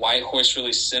what the white horse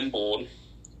really symbolized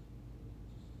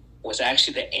was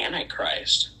actually the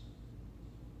Antichrist.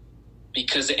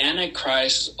 Because the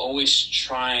Antichrist is always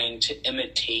trying to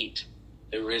imitate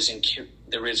the risen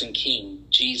King,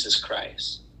 Jesus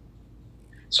Christ.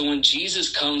 So when Jesus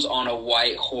comes on a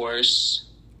white horse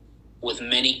with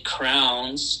many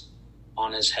crowns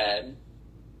on his head,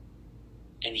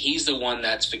 and he's the one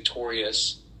that's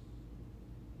victorious,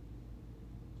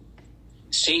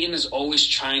 Satan is always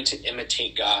trying to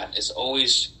imitate God, is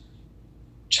always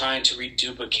trying to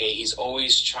reduplicate. He's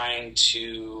always trying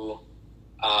to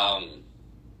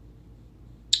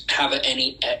have an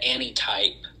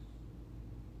anti-type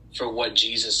for what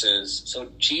Jesus is. So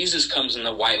Jesus comes in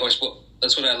the white horse. Well,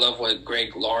 that's what I love what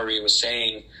Greg Lowry was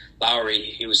saying.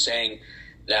 He was saying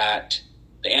that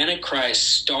the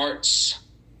Antichrist starts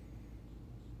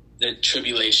the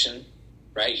tribulation,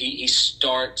 right? He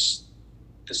starts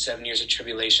the 7 years of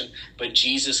tribulation, but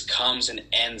Jesus comes and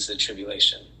ends the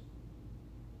tribulation.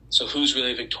 So who's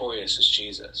really victorious is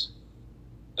Jesus.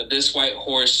 But this white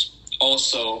horse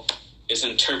also is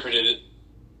interpreted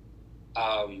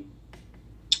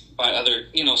by other,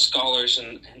 scholars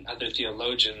and other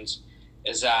theologians,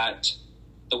 is that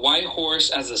the white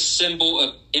horse as a symbol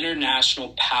of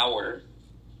international power,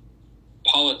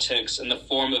 politics in the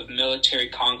form of military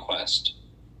conquest.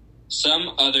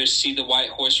 Some others see the white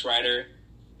horse rider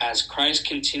as Christ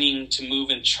continuing to move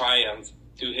in triumph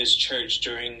through his church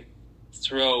during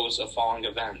throes of falling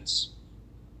events,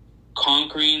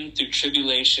 conquering through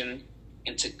tribulation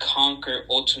and to conquer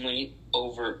ultimately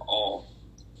over all.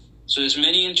 So there's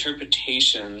many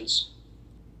interpretations,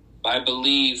 but I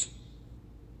believe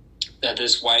that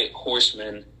this white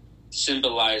horseman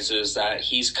symbolizes that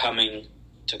he's coming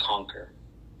to conquer.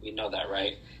 We know that,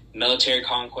 right? Military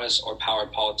conquest or power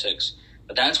politics.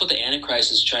 But that's what the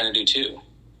Antichrist is trying to do too.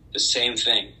 The same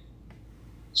thing.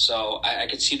 So I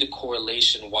could see the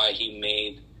correlation why he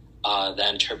made that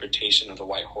interpretation of the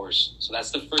white horse. So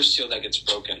that's the first seal that gets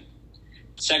broken.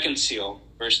 Second seal,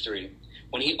 verse 3.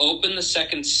 When he opened the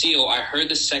second seal, I heard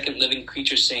the second living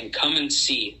creature saying, "Come and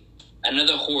see."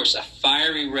 Another horse, a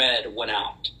fiery red, went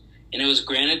out, and it was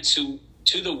granted to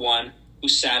the one who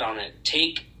sat on it,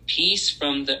 "Take peace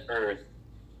from the earth,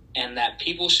 and that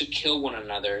people should kill one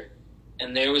another."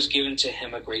 And there was given to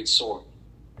him a great sword.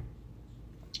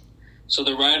 So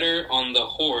the rider on the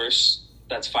horse,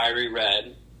 that's fiery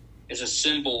red, is a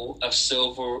symbol of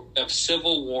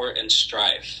civil war and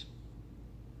strife.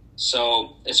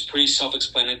 So it's pretty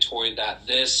self-explanatory that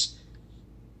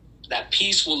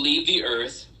peace will leave the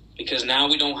earth, because now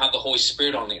we don't have the Holy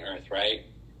Spirit on the earth, right?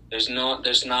 There's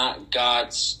not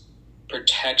God's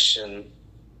protection,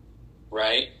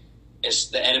 right? It's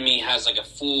the enemy has like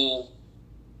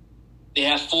they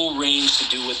have full range to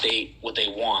do what they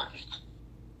want.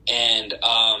 And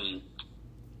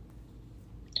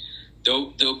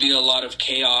there'll be a lot of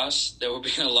chaos. There will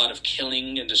be a lot of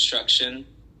killing and destruction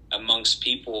amongst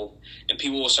people, and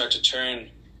people will start to turn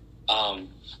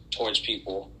towards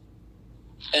people.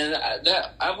 And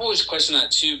that I've always questioned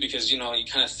that too, because you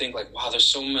kind of think like, wow, there's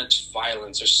so much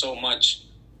violence, there's so much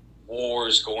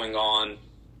wars going on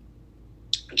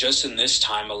just in this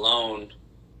time alone,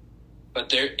 but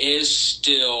there is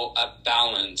still a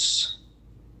balance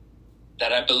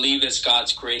that I believe is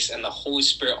God's grace and the Holy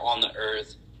Spirit on the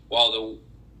earth,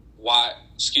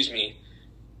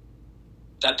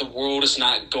 that the world is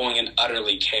not going in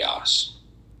utterly chaos.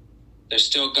 There's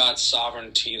still God's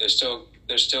sovereignty. There's still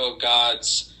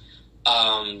God's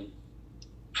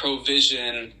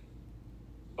provision,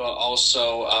 but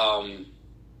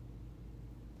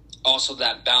also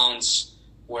that balance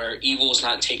where evil is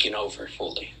not taken over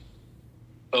fully.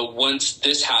 But once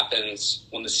this happens,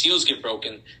 when the seals get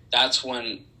broken, that's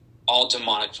when all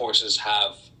demonic forces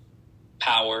have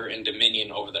power and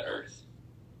dominion over the earth.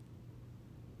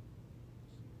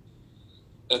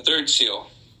 The third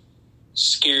seal,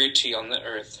 scarcity on the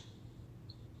earth.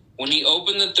 When he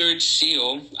opened the third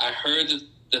seal, I heard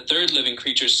the third living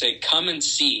creature say, "Come and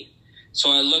see." So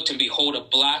I looked, and behold, a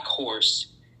black horse,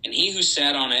 and he who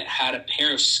sat on it had a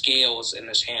pair of scales in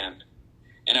his hand.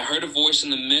 And I heard a voice in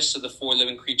the midst of the four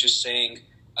living creatures saying,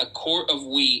 "A quart of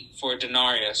wheat for a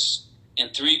denarius,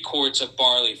 and 3 quarts of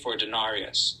barley for a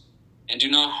denarius, and do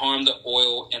not harm the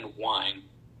oil and wine."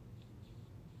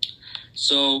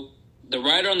 So the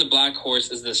rider on the black horse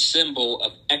is the symbol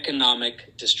of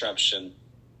economic disruption.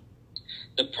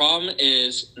 The problem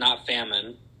is not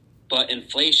famine, but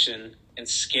inflation and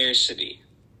scarcity.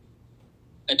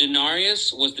 A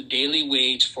denarius was the daily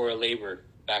wage for a laborer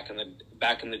back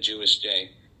in the Jewish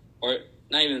day, or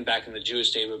not even back in the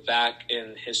Jewish day, but back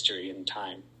in history and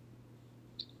time,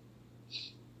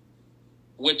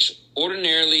 which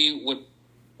ordinarily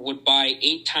would buy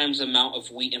 8 times the amount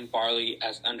of wheat and barley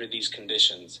as under these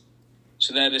conditions.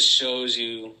 So that just shows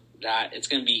you that it's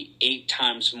going to be 8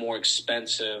 times more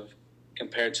expensive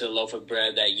compared to the loaf of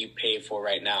bread that you pay for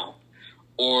right now.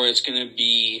 Or it's going to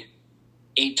be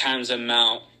 8 times the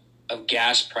amount of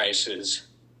gas prices.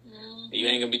 Mm-hmm. You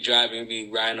ain't going to be driving, you're going to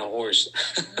be riding a horse.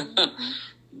 Mm-hmm.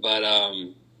 But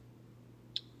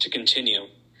to continue,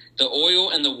 the oil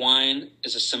and the wine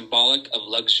is a symbolic of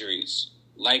luxuries.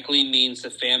 Likely means the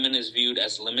famine is viewed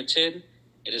as limited.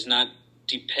 It does not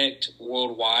depict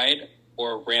worldwide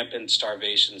or rampant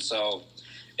starvation. So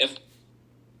if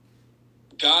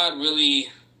God really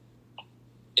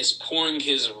is pouring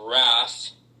his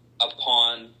wrath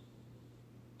upon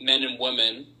men and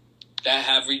women that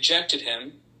have rejected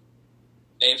him,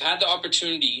 they've had the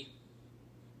opportunity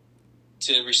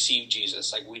to receive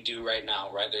Jesus like we do right now,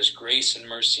 right? There's grace and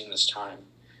mercy in this time.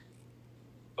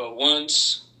 But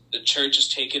once the church is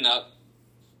taken up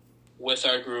with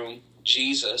our groom,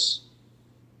 Jesus,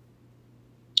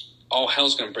 all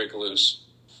hell's going to break loose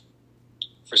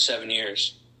for 7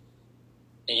 years.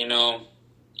 And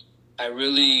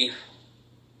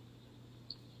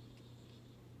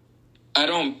I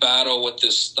don't battle with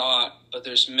this thought, but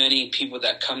there's many people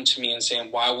that come to me and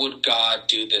saying, why would God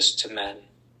do this to men?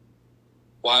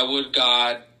 Why would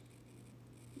God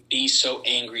be so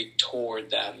angry toward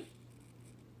them?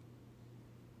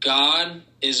 God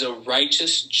is a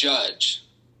righteous judge,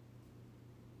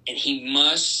 and he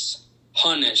must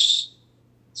punish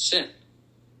sin.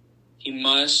 He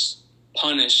must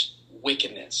punish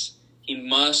wickedness. He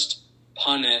must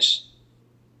punish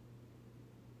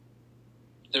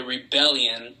the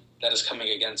rebellion that is coming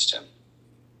against him.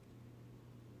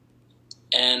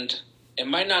 And it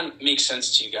might not make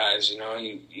sense to you guys, you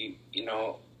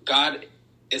know, God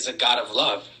is a God of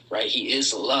love, right? He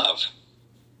is love,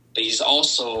 but he's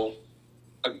also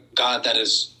a God that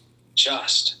is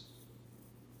just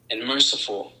and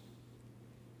merciful.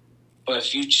 But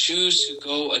if you choose to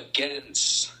go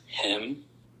against him,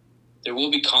 there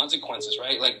will be consequences,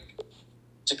 right? Like,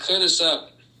 to clear this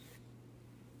up,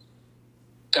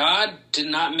 God did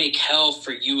not make hell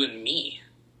for you and me.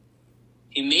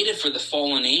 He made it for the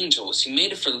fallen angels. He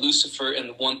made it for Lucifer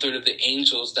and 1/3 of the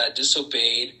angels that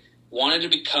disobeyed, wanted to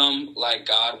become like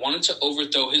God, wanted to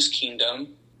overthrow his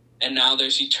kingdom, and now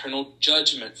there's eternal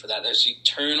judgment for that. There's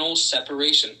eternal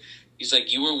separation. He's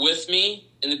like, you were with me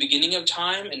in the beginning of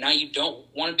time, and now you don't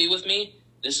want to be with me?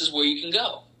 This is where you can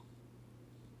go.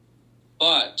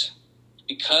 But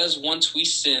because once we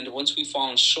sinned, once we've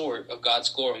fallen short of God's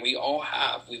glory, and we all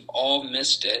have, we've all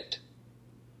missed it,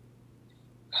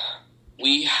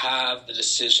 we have the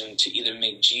decision to either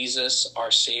make Jesus our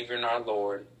Savior and our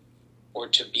Lord, or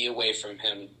to be away from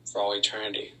him for all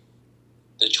eternity.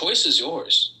 The choice is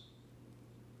yours.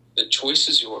 The choice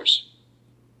is yours.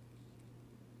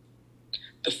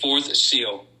 The fourth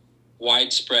seal,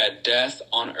 widespread death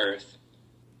on earth.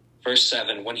 Verse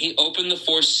 7, when he opened the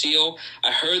fourth seal,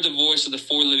 I heard the voice of the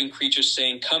 4 living creatures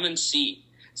saying, come and see.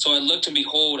 So I looked, and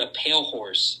behold, a pale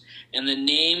horse, and the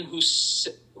name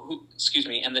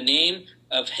and the name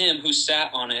of him who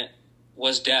sat on it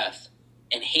was Death,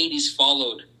 and Hades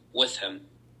followed with him.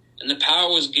 And the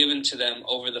power was given to them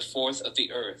over the 4th of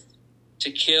the earth,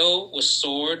 to kill with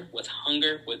sword, with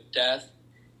hunger, with death,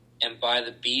 and by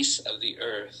the beasts of the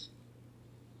earth.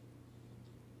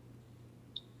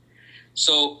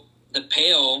 So the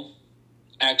pale,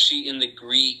 actually in the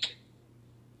Greek,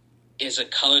 is a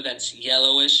color that's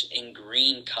yellowish and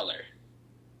green color.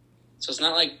 So it's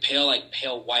not like pale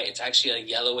white. It's actually a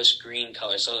yellowish green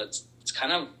color. So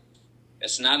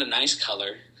it's not a nice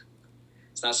color.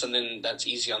 It's not something that's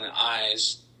easy on the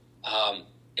eyes.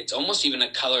 It's almost even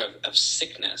a color of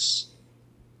sickness.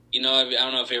 You know, I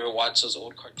don't know if you ever watched those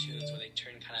old cartoons where they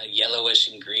turn kind of yellowish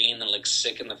and green and look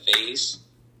sick in the face.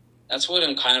 That's what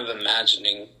I'm kind of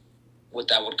imagining what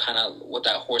that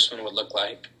horseman would look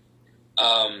like.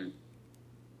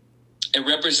 It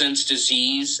represents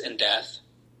disease and death.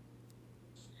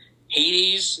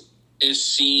 Hades is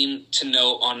seen to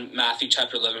note on Matthew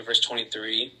chapter 11, verse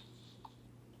 23.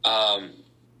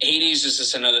 Hades is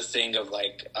just another thing of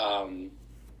like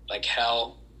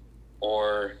hell,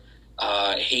 or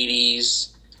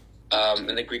Hades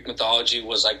in the Greek mythology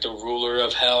was like the ruler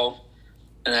of hell.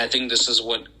 And I think this is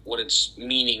what it's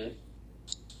meaning.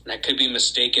 And I could be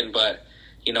mistaken, but,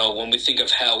 you know, when we think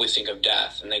of hell, we think of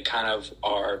death. And they kind of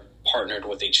are partnered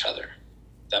with each other.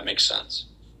 If that makes sense.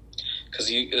 Because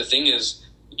the thing is,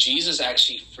 Jesus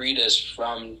actually freed us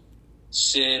from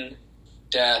sin,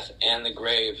 death, and the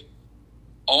grave.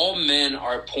 All men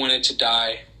are appointed to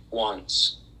die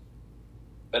once.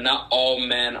 But not all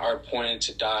men are appointed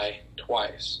to die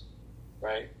twice.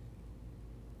 Right?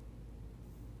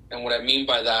 And what I mean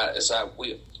by that is that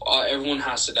everyone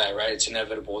has to die, right? It's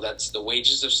inevitable. That's the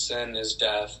wages of sin is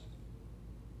death.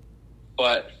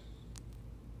 But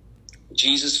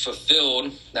Jesus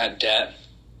fulfilled that debt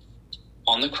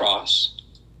on the cross.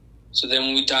 So then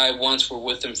when we die once, we're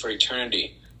with him for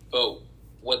eternity. But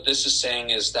what this is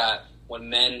saying is that when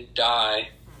men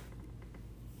die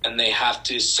and they have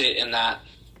to sit in that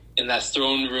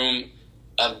throne room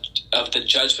of the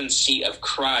judgment seat of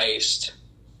Christ,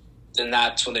 then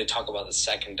that's when they talk about the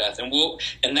second death.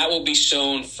 And that will be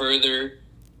shown further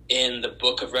in the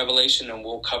book of Revelation, and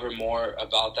we'll cover more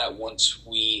about that once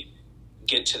we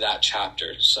get to that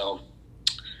chapter. So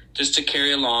just to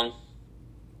carry along,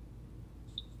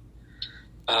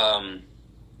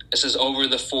 it says over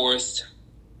the 4th,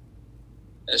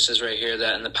 it says right here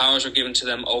that, and the powers were given to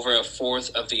them over a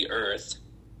 4th of the earth.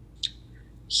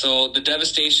 So the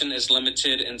devastation is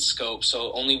limited in scope.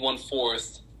 So only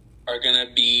 1/4 are going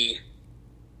to be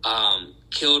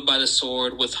killed by the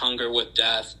sword, with hunger, with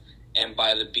death, and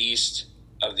by the beast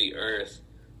of the earth.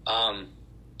 I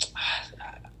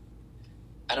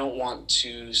don't want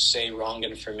to say wrong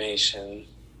information,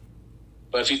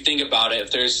 but if you think about it,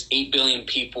 if there's 8 billion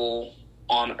people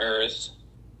on earth,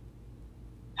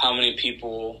 how many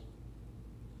people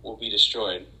will be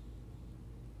destroyed?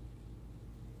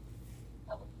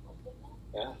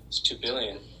 Yeah, it's 2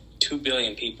 billion. 2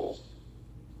 billion people.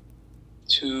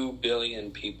 2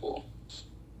 billion people.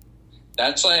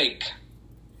 That's like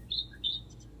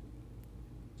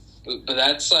But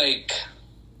that's like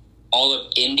all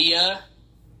of India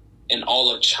and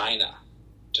all of China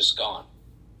just gone.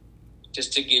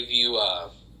 Just to give you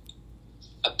a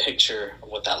picture of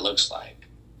what that looks like.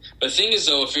 But the thing is,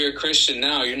 though, if you're a Christian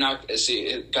now, you're not.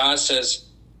 See, God says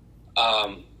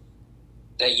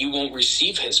that you won't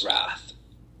receive his wrath.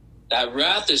 That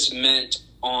wrath is meant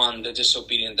on the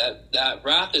disobedient. That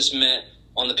wrath is meant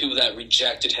on the people that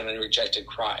rejected him and rejected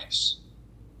Christ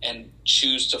and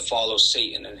choose to follow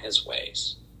Satan in his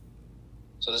ways.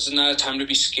 So this is not a time to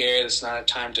be scared. This is not a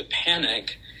time to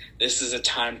panic. This is a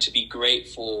time to be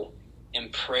grateful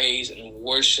and praise and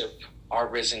worship our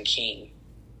risen King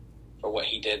for what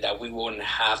he did, that we wouldn't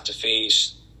have to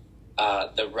face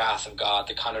the wrath of God,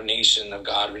 the condemnation of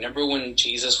God. Remember when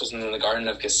Jesus was in the Garden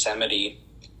of Gethsemane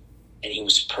and he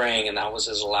was praying, and that was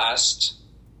his last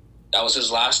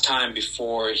time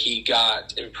before he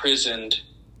got imprisoned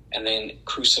and then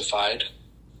crucified.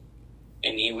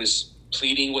 And he was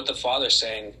pleading with the Father,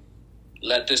 saying,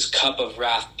 let this cup of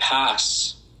wrath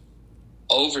pass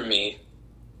over me,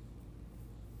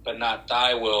 but not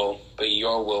thy will, but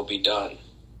your will be done.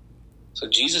 So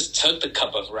Jesus took the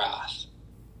cup of wrath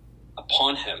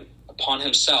upon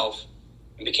himself,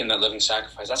 and became that living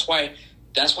sacrifice. That's why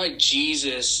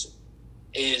Jesus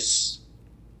is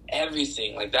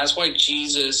everything. Like, that's why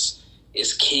Jesus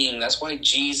is King. That's why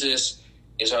Jesus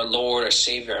is our Lord, our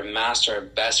Savior, our Master, our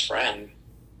best friend.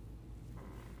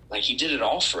 Like, he did it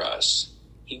all for us.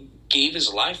 He gave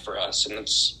his life for us. And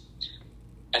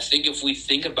I think if we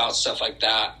think about stuff like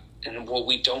that and what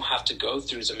we don't have to go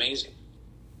through is amazing.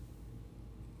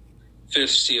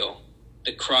 Fifth seal,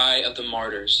 the cry of the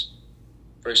martyrs,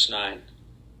 verse 9.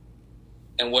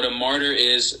 And what a martyr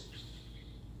is,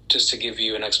 just to give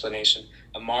you an explanation,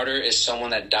 a martyr is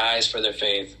someone that dies for their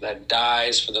faith, that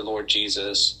dies for the Lord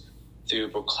Jesus through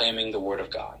proclaiming the word of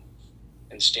God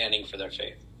and standing for their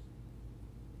faith.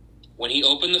 When he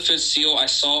opened the fifth seal, I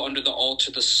saw under the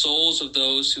altar the souls of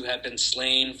those who had been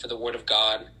slain for the word of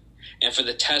God and for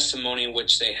the testimony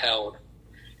which they held.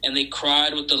 And they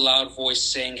cried with a loud voice,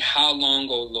 saying, how long,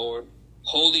 O Lord,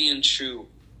 holy and true,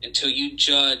 until you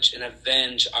judge and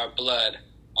avenge our blood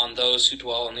on those who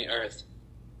dwell on the earth?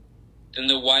 Then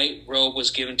the white robe was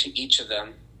given to each of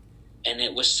them, and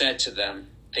it was said to them,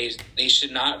 that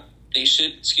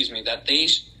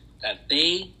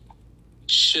they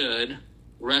should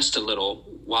rest a little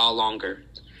while longer,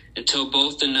 until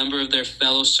both the number of their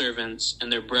fellow servants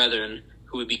and their brethren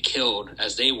who would be killed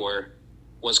as they were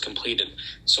was completed.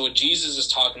 So what Jesus is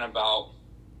talking about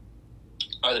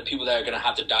are the people that are going to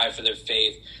have to die for their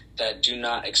faith, that do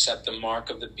not accept the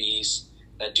mark of the beast,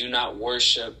 that do not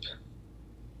worship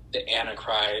the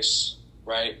Antichrist,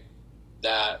 right?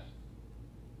 That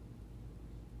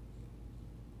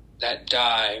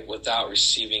die without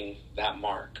receiving that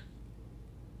mark.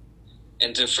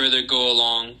 And to further go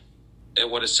along at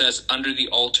what it says, under the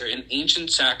altar, in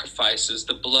ancient sacrifices,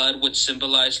 the blood which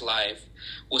symbolized life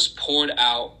was poured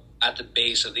out at the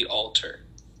base of the altar.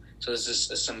 So this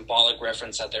is a symbolic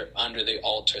reference that they're under the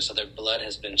altar, so their blood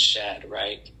has been shed,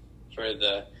 right, for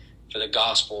the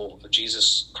gospel of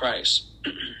Jesus Christ.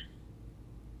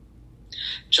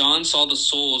 John saw the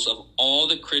souls of all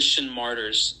the Christian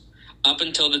martyrs up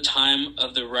until the time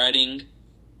of the writing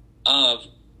of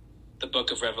the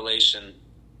book of Revelation,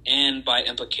 and by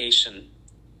implication,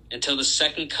 until the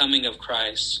second coming of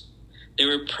Christ. They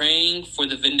were praying for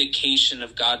the vindication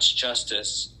of God's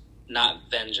justice,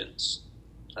 not vengeance.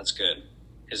 That's good.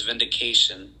 His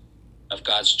vindication of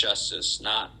God's justice,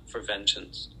 not for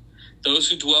vengeance. Those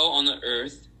who dwell on the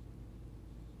earth,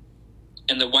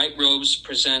 and the white robes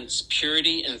presents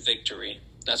purity and victory.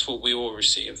 That's what we will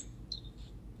receive.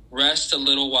 Rest a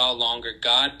little while longer.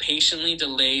 God patiently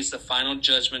delays the final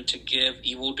judgment to give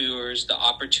evildoers the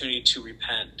opportunity to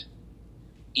repent.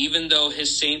 Even though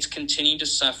his saints continue to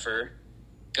suffer,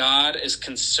 God is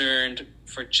concerned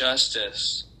for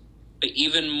justice, but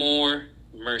even more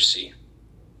mercy.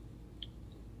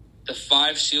 The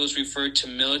five seals refer to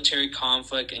military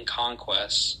conflict and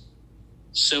conquest,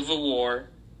 civil war,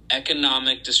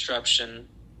 economic disruption,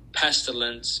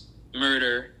 pestilence,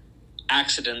 murder,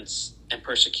 accidents, and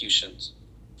persecutions.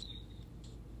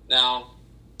 Now,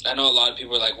 I know a lot of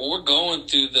people are like, well, we're going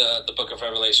through the book of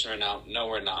Revelation right now. No,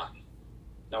 we're not.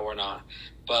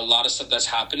 But a lot of stuff that's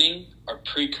happening are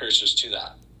precursors to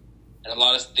that. And a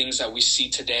lot of things that we see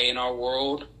today in our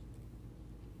world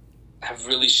have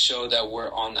really showed that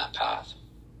we're on that path.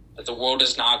 That the world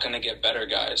is not going to get better,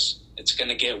 guys. It's going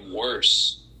to get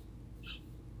worse.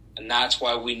 And that's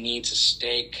why we need to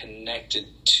stay connected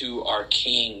to our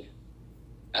King.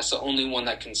 That's the only one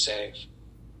that can save.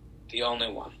 The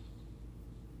only one.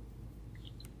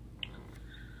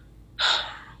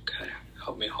 Okay,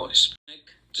 help me, Holy Spirit.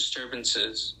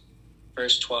 Disturbances.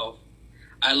 Verse 12.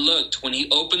 I looked when he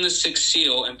opened the sixth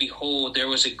seal, and behold, there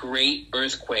was a great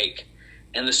earthquake,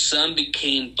 and the sun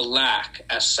became black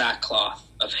as sackcloth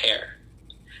of hair,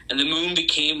 and the moon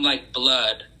became like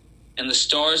blood, and the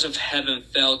stars of heaven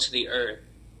fell to the earth,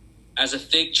 as a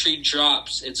fig tree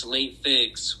drops its late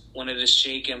figs when it is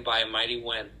shaken by a mighty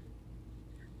wind.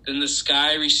 Then the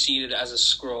sky receded as a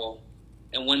scroll,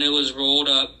 and when it was rolled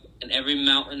up, and every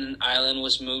mountain and island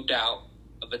was moved out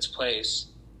of its place,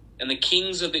 and the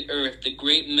kings of the earth, the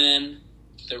great men,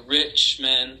 the rich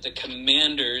men, the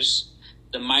commanders,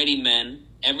 the mighty men,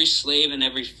 every slave and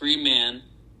every free man,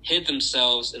 hid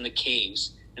themselves in the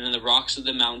caves and in the rocks of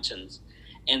the mountains,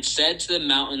 and said to the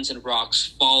mountains and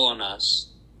rocks, fall on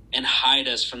us, and hide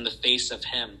us from the face of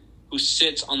him who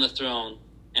sits on the throne,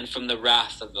 and from the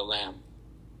wrath of the Lamb.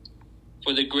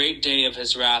 For the great day of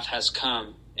his wrath has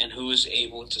come, and who is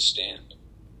able to stand?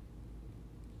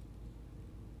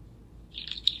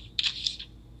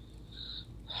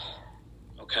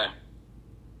 Okay.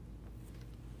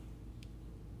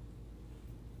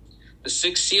 The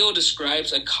sixth seal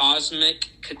describes a cosmic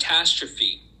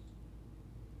catastrophe,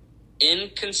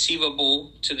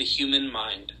 inconceivable to the human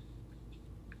mind.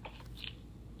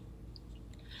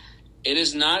 It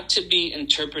is not to be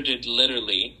interpreted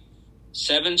literally.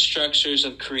 7 structures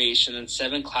of creation and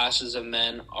 7 classes of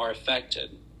men are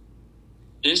affected.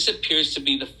 This appears to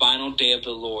be the final day of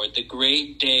the Lord, the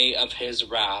great day of his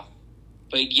wrath,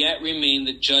 but yet remain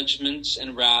the judgments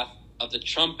and wrath of the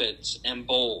trumpets and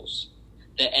bowls.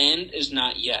 The end is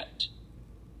not yet.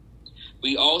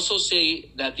 We also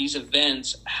say that these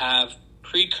events have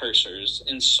precursors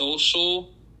in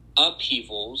social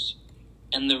upheavals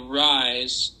and the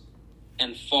rise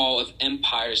and fall of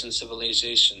empires and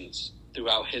civilizations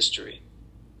throughout history.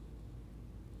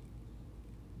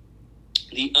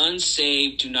 The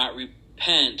unsaved do not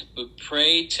repent, but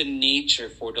pray to nature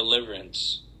for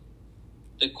deliverance.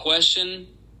 The question,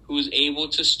 who is able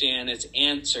to stand, is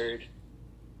answered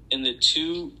in the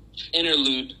 2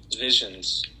 interlude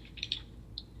visions.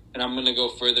 And I'm going to go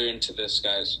further into this,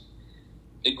 guys.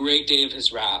 The great day of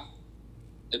his wrath.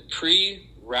 The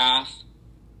pre-wrath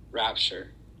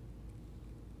rapture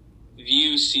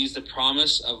view sees the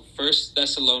promise of 1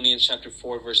 Thessalonians chapter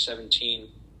 4, verse 17,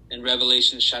 and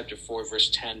Revelation chapter 4,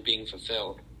 verse 10 being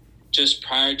fulfilled. Just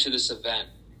prior to this event,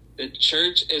 the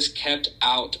church is kept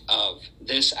out of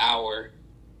this hour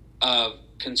of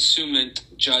consummate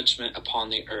judgment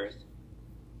upon the earth,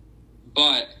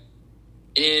 but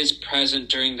is present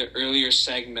during the earlier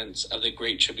segments of the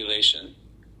Great Tribulation.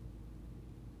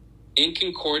 In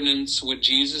concordance with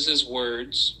Jesus'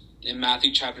 words in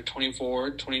Matthew chapter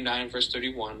 24, 29, verse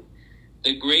 31,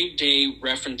 the great day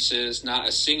references not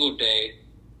a single day,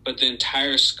 but the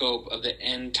entire scope of the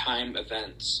end time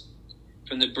events,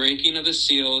 from the breaking of the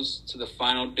seals to the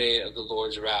final day of the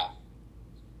Lord's wrath.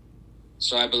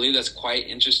 So I believe that's quite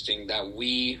interesting that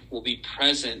we will be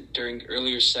present during the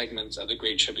earlier segments of the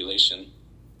Great Tribulation.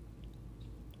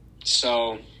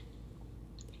 So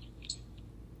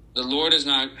the Lord is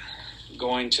not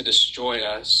going to destroy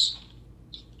us,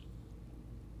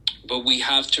 but we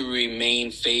have to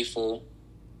remain faithful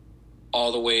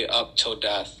all the way up till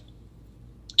death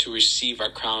to receive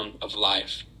our crown of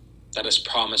life that is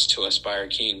promised to us by our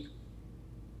King.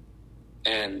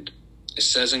 And it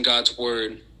says in God's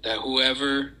word that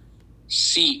whoever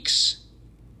seeks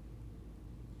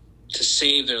to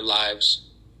save their lives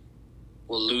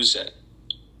will lose it.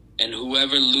 And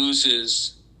whoever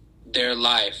loses their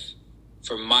life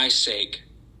for my sake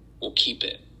will keep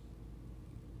it.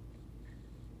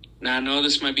 Now, I know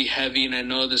this might be heavy and I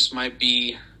know this might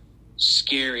be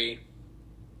scary,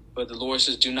 but the Lord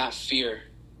says, do not fear,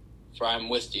 for I am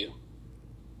with you.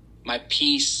 My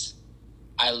peace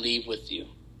I leave with you.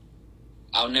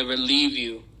 I'll never leave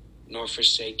you nor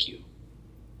forsake you.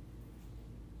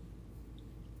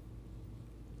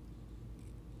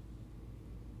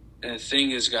 And the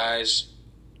thing is, guys,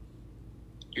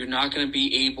 you're not going to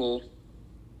be able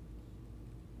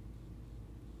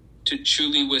to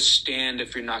truly withstand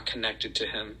if you're not connected to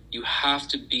him. You have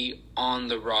to be on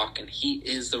the rock, and he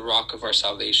is the rock of our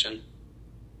salvation.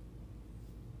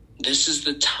 This is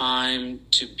the time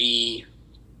to be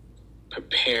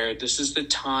prepared. This is the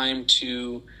time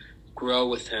to grow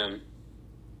with him.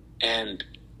 And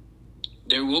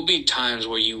there will be times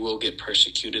where you will get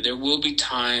persecuted. There will be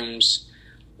times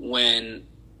when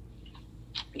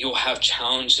you'll have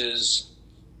challenges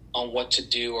on what to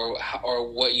do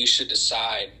or what you should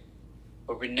decide.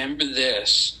 But remember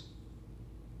this,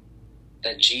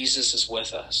 that Jesus is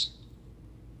with us.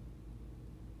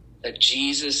 That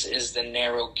Jesus is the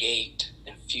narrow gate,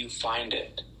 and if you find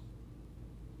it.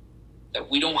 That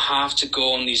we don't have to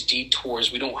go on these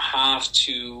detours. We don't have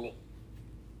to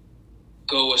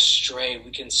go astray.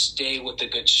 We can stay with the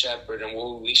Good Shepherd,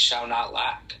 and we shall not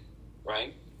lack,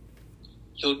 right?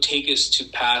 He'll take us to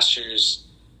pastures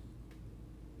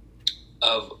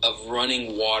of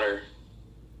running water,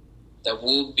 that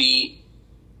will be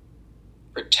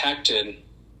protected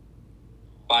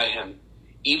by him.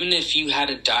 Even if you had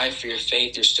to die for your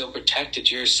faith, you're still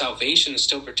protected. Your salvation is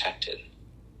still protected.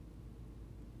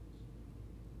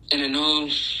 And I know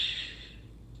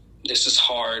this is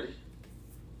hard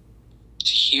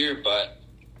to hear, but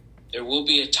there will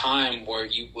be a time where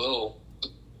you will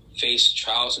face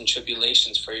trials and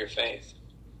tribulations for your faith.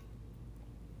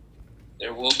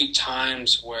 There will be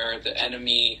times where the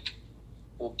enemy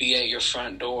will be at your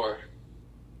front door.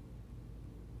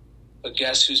 But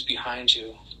guess who's behind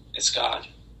you? It's God.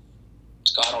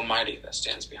 It's God Almighty that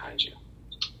stands behind you.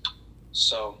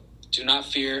 So do not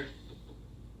fear,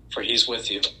 for he's with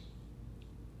you.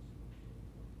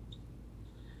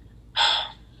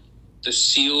 The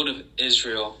sealed of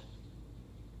Israel.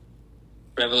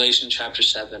 Revelation chapter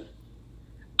 7.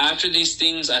 After these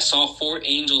things, I saw 4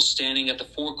 angels standing at the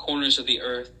 4 corners of the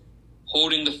earth,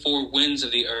 holding the 4 winds of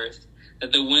the earth,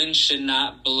 that the wind should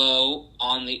not blow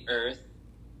on the earth,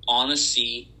 on the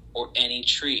sea, or any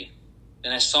tree.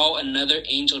 Then I saw another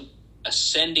angel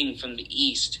ascending from the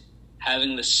east,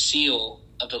 having the seal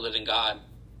of the living God.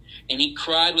 And he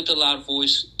cried with a loud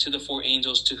voice to the 4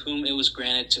 angels to whom it was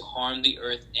granted to harm the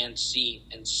earth and sea,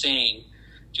 and saying,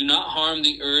 do not harm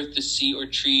the earth, the sea, or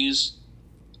trees,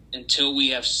 until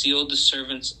we have sealed the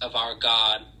servants of our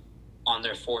God on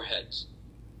their foreheads.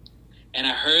 And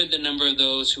I heard the number of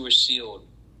those who were sealed,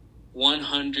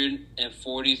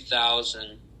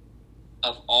 144,000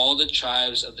 of all the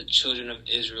tribes of the children of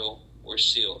Israel were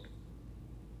sealed.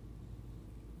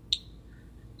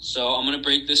 So I'm going to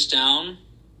break this down,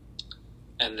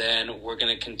 and then we're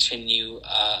going to continue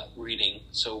reading.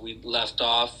 So we left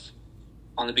off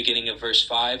on the beginning of verse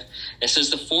 5. It says,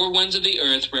 the 4 winds of the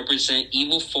earth represent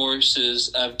evil forces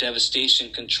of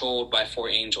devastation controlled by 4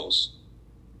 angels.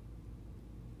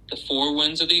 The 4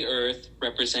 winds of the earth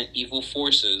represent evil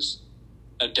forces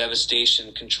of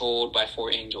devastation controlled by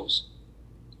 4 angels.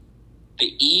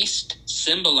 The east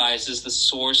symbolizes the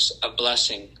source of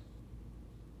blessing.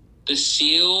 The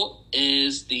seal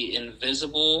is the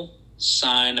invisible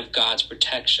sign of God's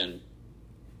protection,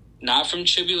 not from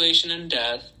tribulation and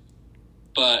death,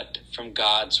 but from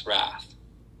God's wrath.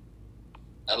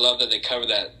 I love that they cover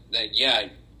that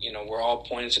we're all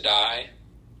pointed to die.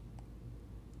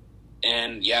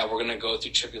 And we're going to go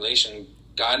through tribulation.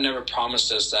 God never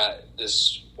promised us that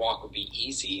this walk would be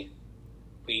easy.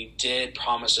 He did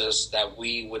promise us that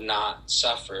we would not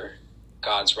suffer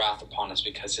God's wrath upon us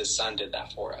because his son did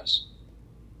that for us.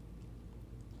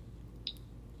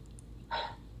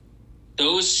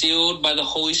 Those sealed by the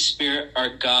Holy Spirit are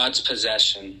God's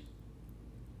possession.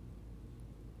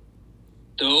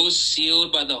 Those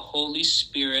sealed by the Holy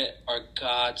Spirit are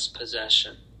God's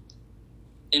possession.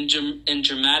 In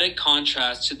dramatic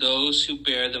contrast to those who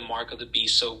bear the mark of the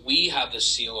beast. So we have the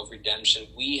seal of redemption.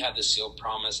 We have the seal of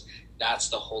promise. That's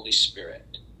the Holy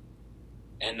Spirit.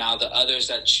 And now the others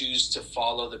that choose to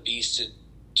follow the beast,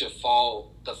 to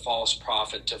follow the false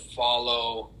prophet, to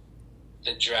follow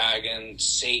the dragon,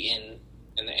 Satan,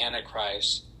 and the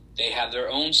Antichrist, they have their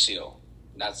own seal.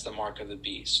 That's the mark of the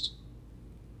beast.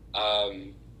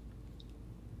 And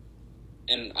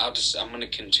I'm going to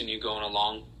continue going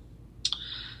along.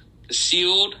 The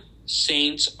sealed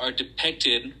saints are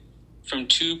depicted from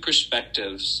 2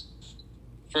 perspectives.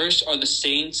 First are the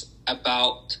saints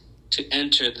about to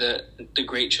enter the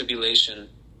Great Tribulation,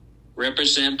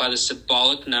 represented by the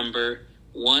symbolic number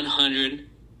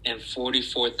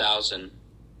 144,000.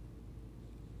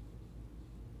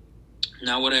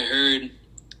 Now what I heard,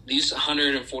 these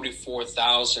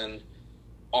 144,000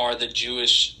 are the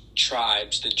Jewish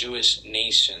tribes, the Jewish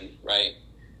nation, right?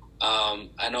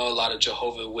 I know a lot of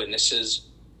Jehovah's Witnesses,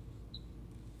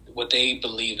 what they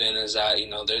believe in is that,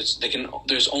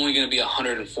 there's only going to be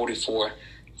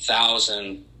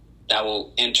 144,000 that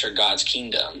will enter God's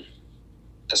kingdom.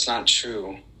 That's not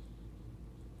true.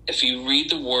 If you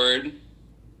read the word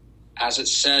as it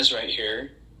says right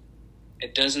here,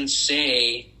 it doesn't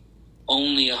say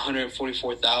only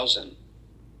 144,000.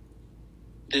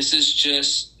 This is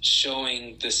just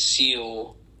showing the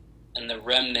seal and the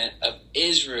remnant of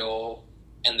Israel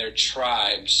and their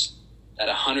tribes, that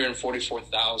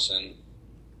 144,000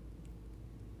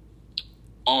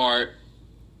 are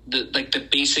the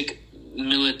basic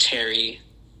military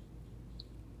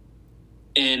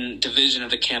in division of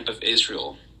the camp of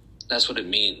Israel. That's what it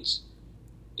means.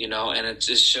 and it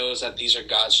just shows that these are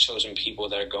God's chosen people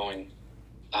that are going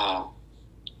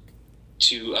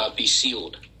to be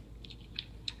sealed.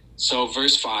 So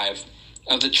verse 5,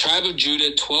 of the tribe of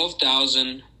Judah,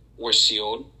 12,000 were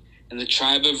sealed. And the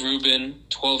tribe of Reuben,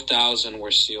 12,000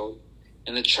 were sealed.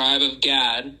 And the tribe of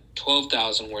Gad,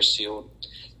 12,000 were sealed.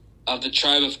 Of the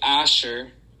tribe of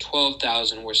Asher,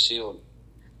 12,000 were sealed.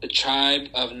 The tribe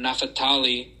of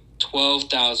Naphtali,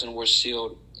 12,000 were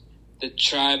sealed. The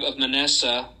tribe of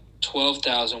Manasseh,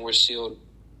 12,000 were sealed.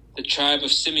 The tribe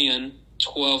of Simeon,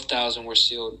 12,000 were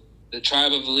sealed. The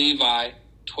tribe of Levi,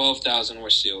 12,000 were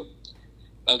sealed.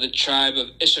 Of the tribe of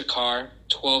Issachar,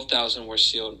 12,000 were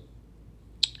sealed.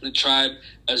 The tribe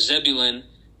of Zebulun,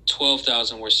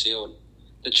 12,000 were sealed.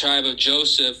 The tribe of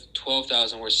Joseph,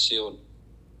 12,000 were sealed.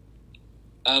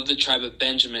 Of the tribe of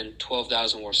Benjamin,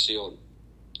 12,000 were sealed.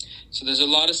 So there's a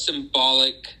lot of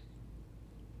symbolic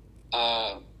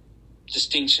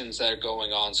distinctions that are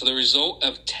going on. So the result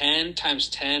of 10 times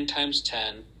 10 times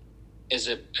 10 is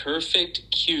a perfect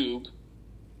cube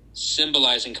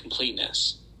symbolizing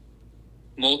completeness,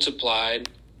 multiplied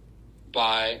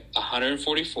by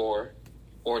 144,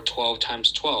 or 12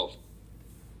 times 12.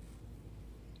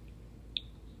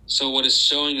 So what is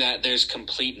showing that there's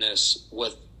completeness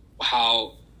with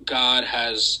how God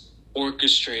has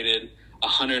orchestrated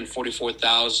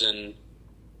 144,000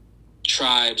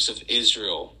 tribes of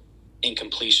Israel in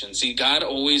completion. See, God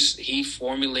always, he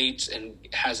formulates and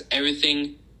has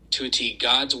everything to a T.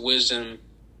 God's wisdom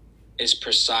is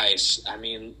precise. I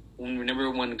mean, remember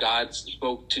when God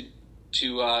spoke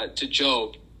to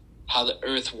Job, how the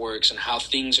earth works and how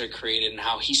things are created and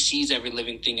how he sees every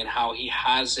living thing and how he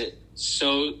has it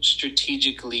so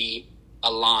strategically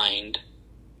aligned.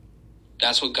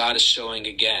 That's what God is showing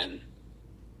again,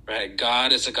 right?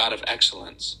 God is a God of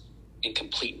excellence and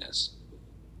completeness.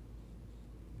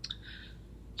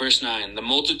 Verse 9, the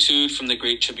multitude from the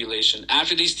great tribulation.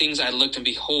 After these things I looked, and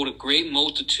behold, a great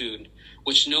multitude,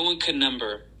 which no one could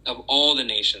number, of all the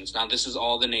nations. Now this is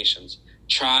all the nations.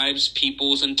 Tribes,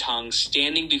 peoples, and tongues,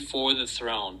 standing before the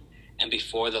throne and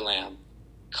before the Lamb,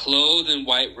 clothed in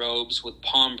white robes with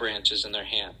palm branches in their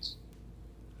hands.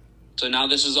 So now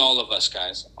this is all of us,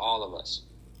 guys, all of us.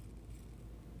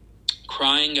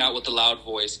 Crying out with a loud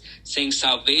voice, saying,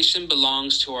 salvation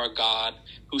belongs to our God,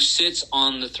 who sits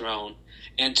on the throne,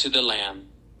 and to the Lamb.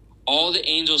 All the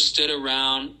angels stood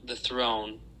around the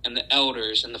throne, and the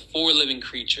elders, and the 4 living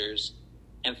creatures,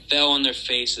 and fell on their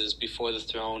faces before the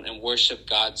throne and worshiped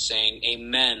God, saying,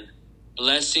 Amen.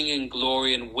 Blessing and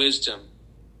glory and wisdom,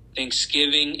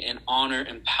 thanksgiving and honor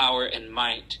and power and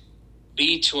might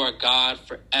be to our God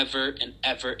forever and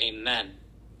ever. Amen.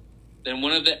 Then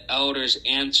one of the elders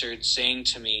answered, saying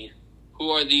to me,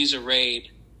 who are these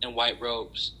arrayed in white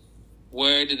robes?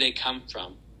 Where do they come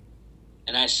from?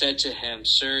 And I said to him,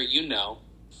 Sir, you know.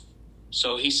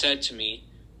 So he said to me,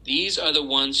 these are the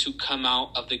ones who come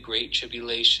out of the great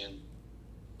tribulation,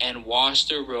 and washed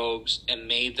their robes and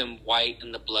made them white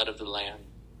in the blood of the Lamb.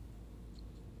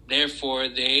 Therefore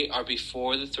they are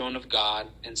before the throne of God,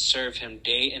 and serve him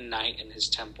day and night in his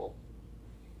temple.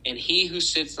 And he who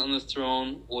sits on the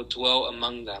throne will dwell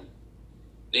among them.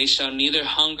 They shall neither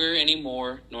hunger any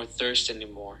more, nor thirst any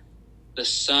more. The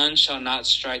sun shall not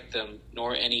strike them,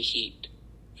 nor any heat.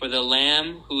 For the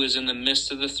Lamb who is in the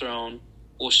midst of the throne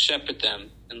will shepherd them,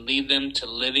 and lead them to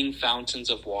living fountains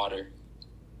of water.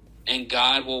 And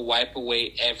God will wipe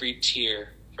away every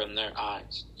tear from their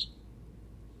eyes.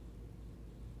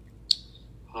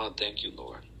 Oh, thank you,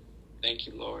 Lord. Thank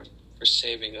you, Lord, for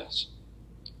saving us.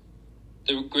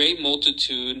 The great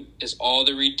multitude is all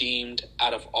the redeemed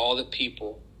out of all the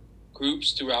people,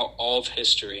 groups throughout all of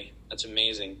history. That's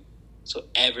amazing. So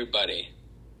everybody.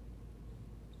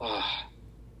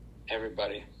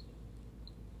 Everybody.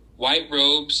 White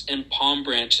robes and palm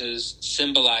branches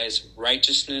symbolize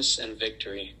righteousness and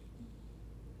victory.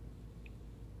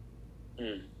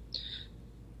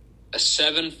 A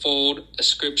sevenfold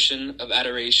ascription of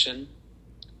adoration.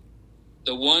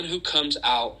 The one who comes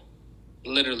out,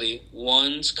 literally,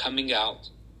 one's coming out.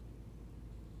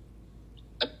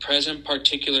 A present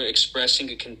particular expressing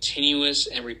a continuous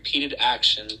and repeated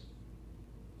action,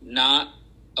 not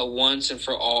a once and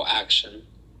for all action.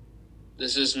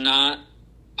 This is not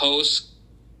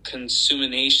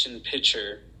post-consummation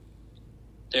picture.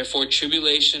 Therefore,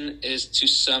 tribulation is to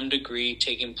some degree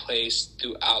taking place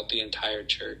throughout the entire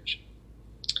church.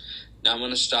 Now I'm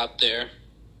going to stop there.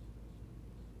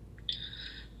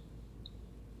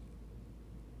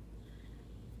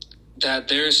 That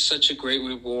there is such a great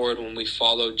reward when we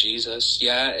follow Jesus.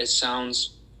 Yeah, it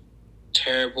sounds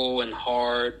terrible and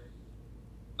hard,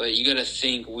 But you got to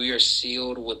think, we are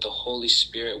sealed with the Holy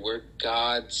Spirit. We're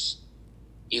God's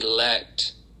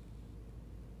elect.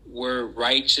 We're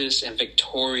righteous and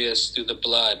victorious through the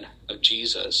blood of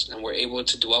Jesus. And we're able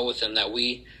to dwell with him, that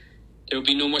there will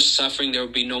be no more suffering. There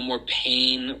will be no more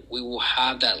pain. We will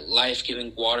have that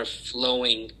life-giving water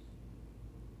flowing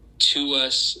to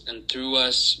us and through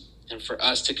us and for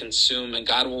us to consume. And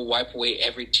God will wipe away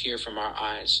every tear from our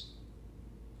eyes.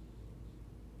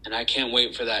 And I can't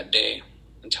wait for that day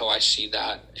until I see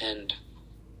that. And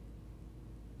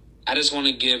I just want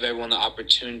to give everyone the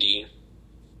opportunity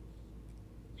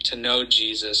to know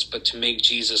Jesus, but to make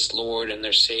Jesus Lord and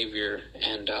their Savior.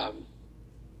 And I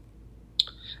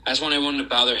just want everyone to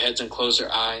bow their heads and close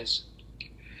their eyes.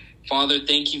 Father,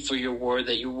 thank you for your word,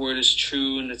 that your word is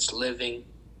true and it's living.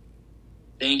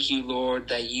 Thank you, Lord,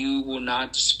 that you will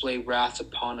not display wrath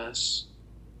upon us,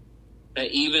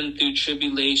 that even through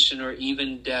tribulation or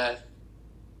even death,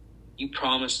 you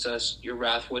promised us your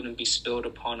wrath wouldn't be spilled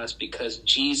upon us, because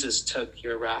Jesus took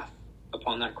your wrath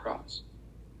upon that cross.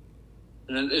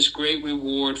 And that there's great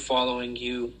reward following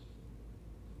you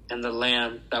and the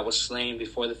Lamb that was slain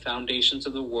before the foundations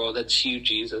of the world. That's you,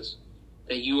 Jesus.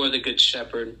 That you are the good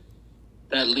shepherd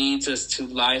that leads us to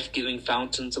life-giving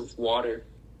fountains of water.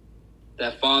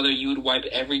 That, Father, you would wipe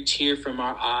every tear from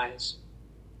our eyes.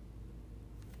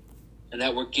 And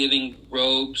that we're giving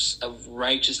robes of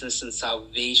righteousness and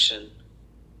salvation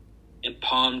and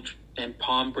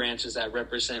palm branches that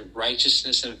represent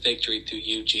righteousness and victory through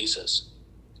you, Jesus.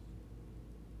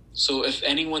 So if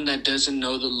anyone that doesn't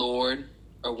know the Lord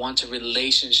or wants a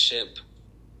relationship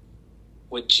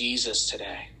with Jesus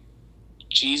today,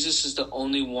 Jesus is the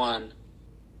only one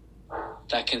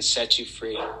that can set you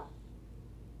free.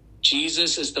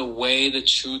 Jesus is the way, the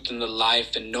truth, and the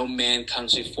life, and no man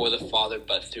comes before the Father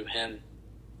but through him.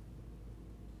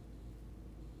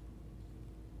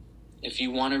 If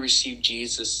you want to receive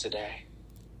Jesus today,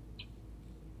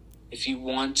 if you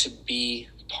want to be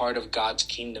part of God's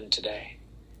kingdom today,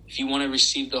 if you want to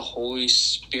receive the Holy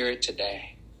Spirit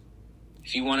today,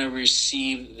 if you want to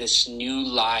receive this new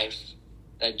life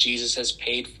that Jesus has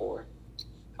paid for,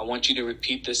 I want you to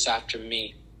repeat this after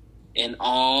me in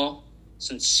all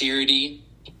sincerity,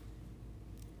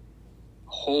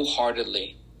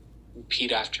 wholeheartedly.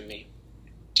 Repeat after me.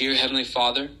 Dear Heavenly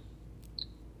Father,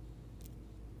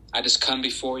 I just come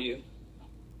before you.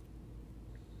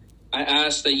 I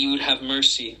ask that you would have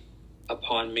mercy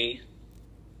upon me,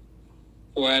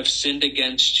 for I have sinned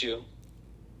against you,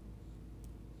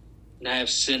 and I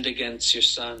have sinned against your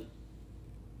Son.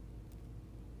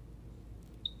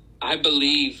 I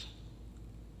believe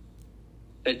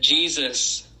that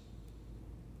Jesus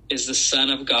is the Son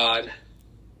of God,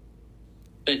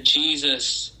 that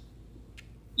Jesus,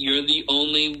 you're the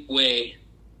only way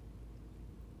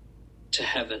to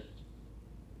heaven,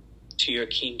 to your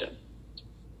kingdom.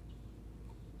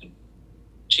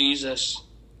 Jesus,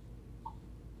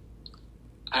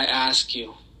 I ask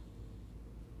you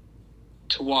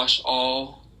to wash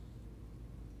all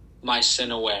my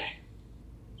sin away.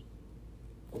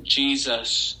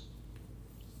 Jesus,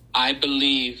 I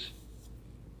believe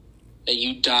that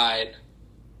you died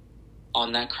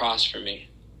on that cross for me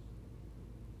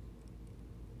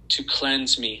to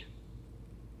cleanse me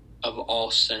of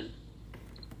all sin.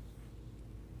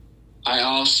 I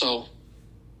also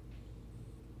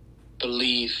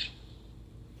believe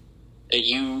that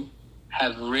you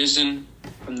have risen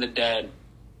from the dead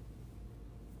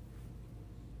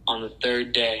on the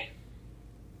third day,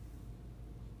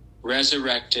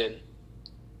 resurrected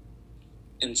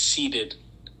and seated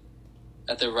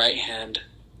at the right hand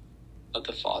of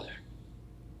the Father.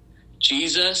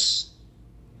 Jesus,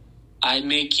 I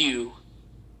make you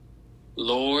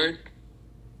Lord,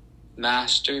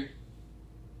 Master,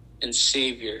 and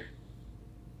Savior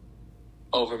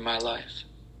over my life.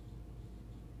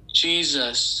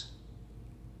 Jesus,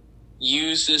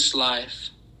 use this life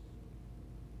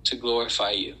to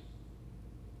glorify you.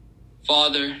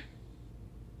 Father,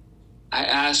 I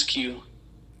ask you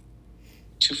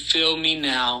to fill me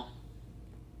now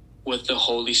with the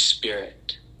Holy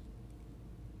Spirit.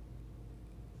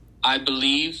 I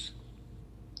believe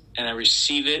and I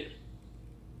receive it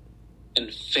in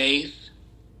faith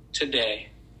today,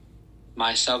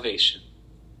 my salvation.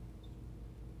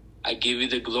 I give you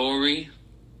the glory,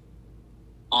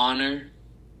 honor,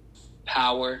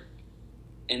 power,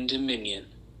 and dominion.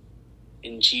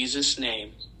 In Jesus'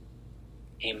 name,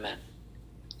 amen.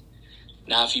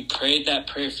 Now, if you prayed that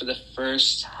prayer for the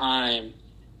first time,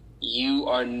 you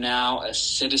are now a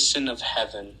citizen of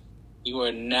heaven. You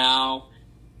are now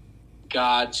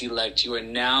God's elect. You are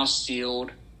now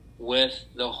sealed with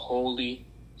the Holy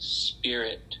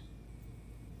Spirit.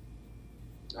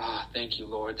 Thank you,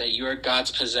 Lord, that you are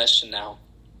God's possession now.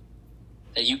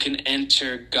 That you can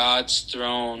enter God's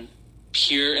throne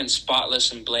pure and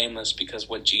spotless and blameless because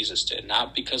what Jesus did,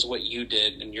 not because what you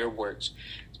did in your works.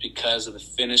 It's because of the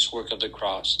finished work of the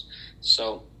cross.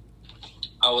 So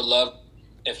I would love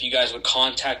if you guys would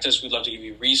contact us. We'd love to give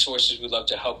you resources. We'd love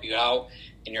to help you out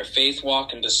in your faith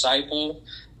walk and disciple.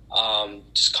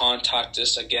 Just contact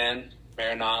us again,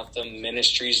 Maranatha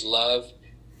Ministries Love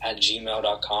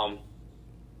 @gmail.com.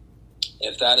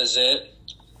 If that is it,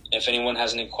 if anyone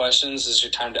has any questions, this is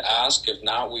your time to ask. If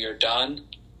not, we are done.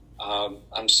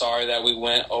 I'm sorry that we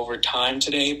went over time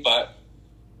today, but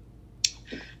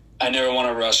I never want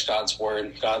to rush God's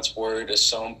word. God's word is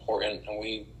so important, and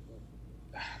we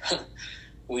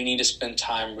need to spend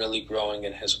time really growing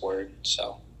in his word.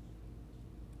 So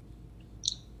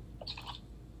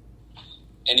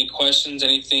any questions,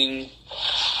 anything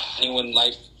anyone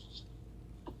like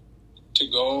to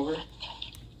go over?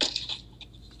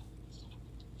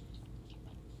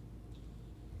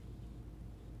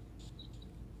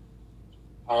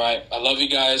 All right. I love you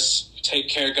guys. Take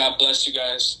care. God bless you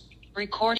guys. Record.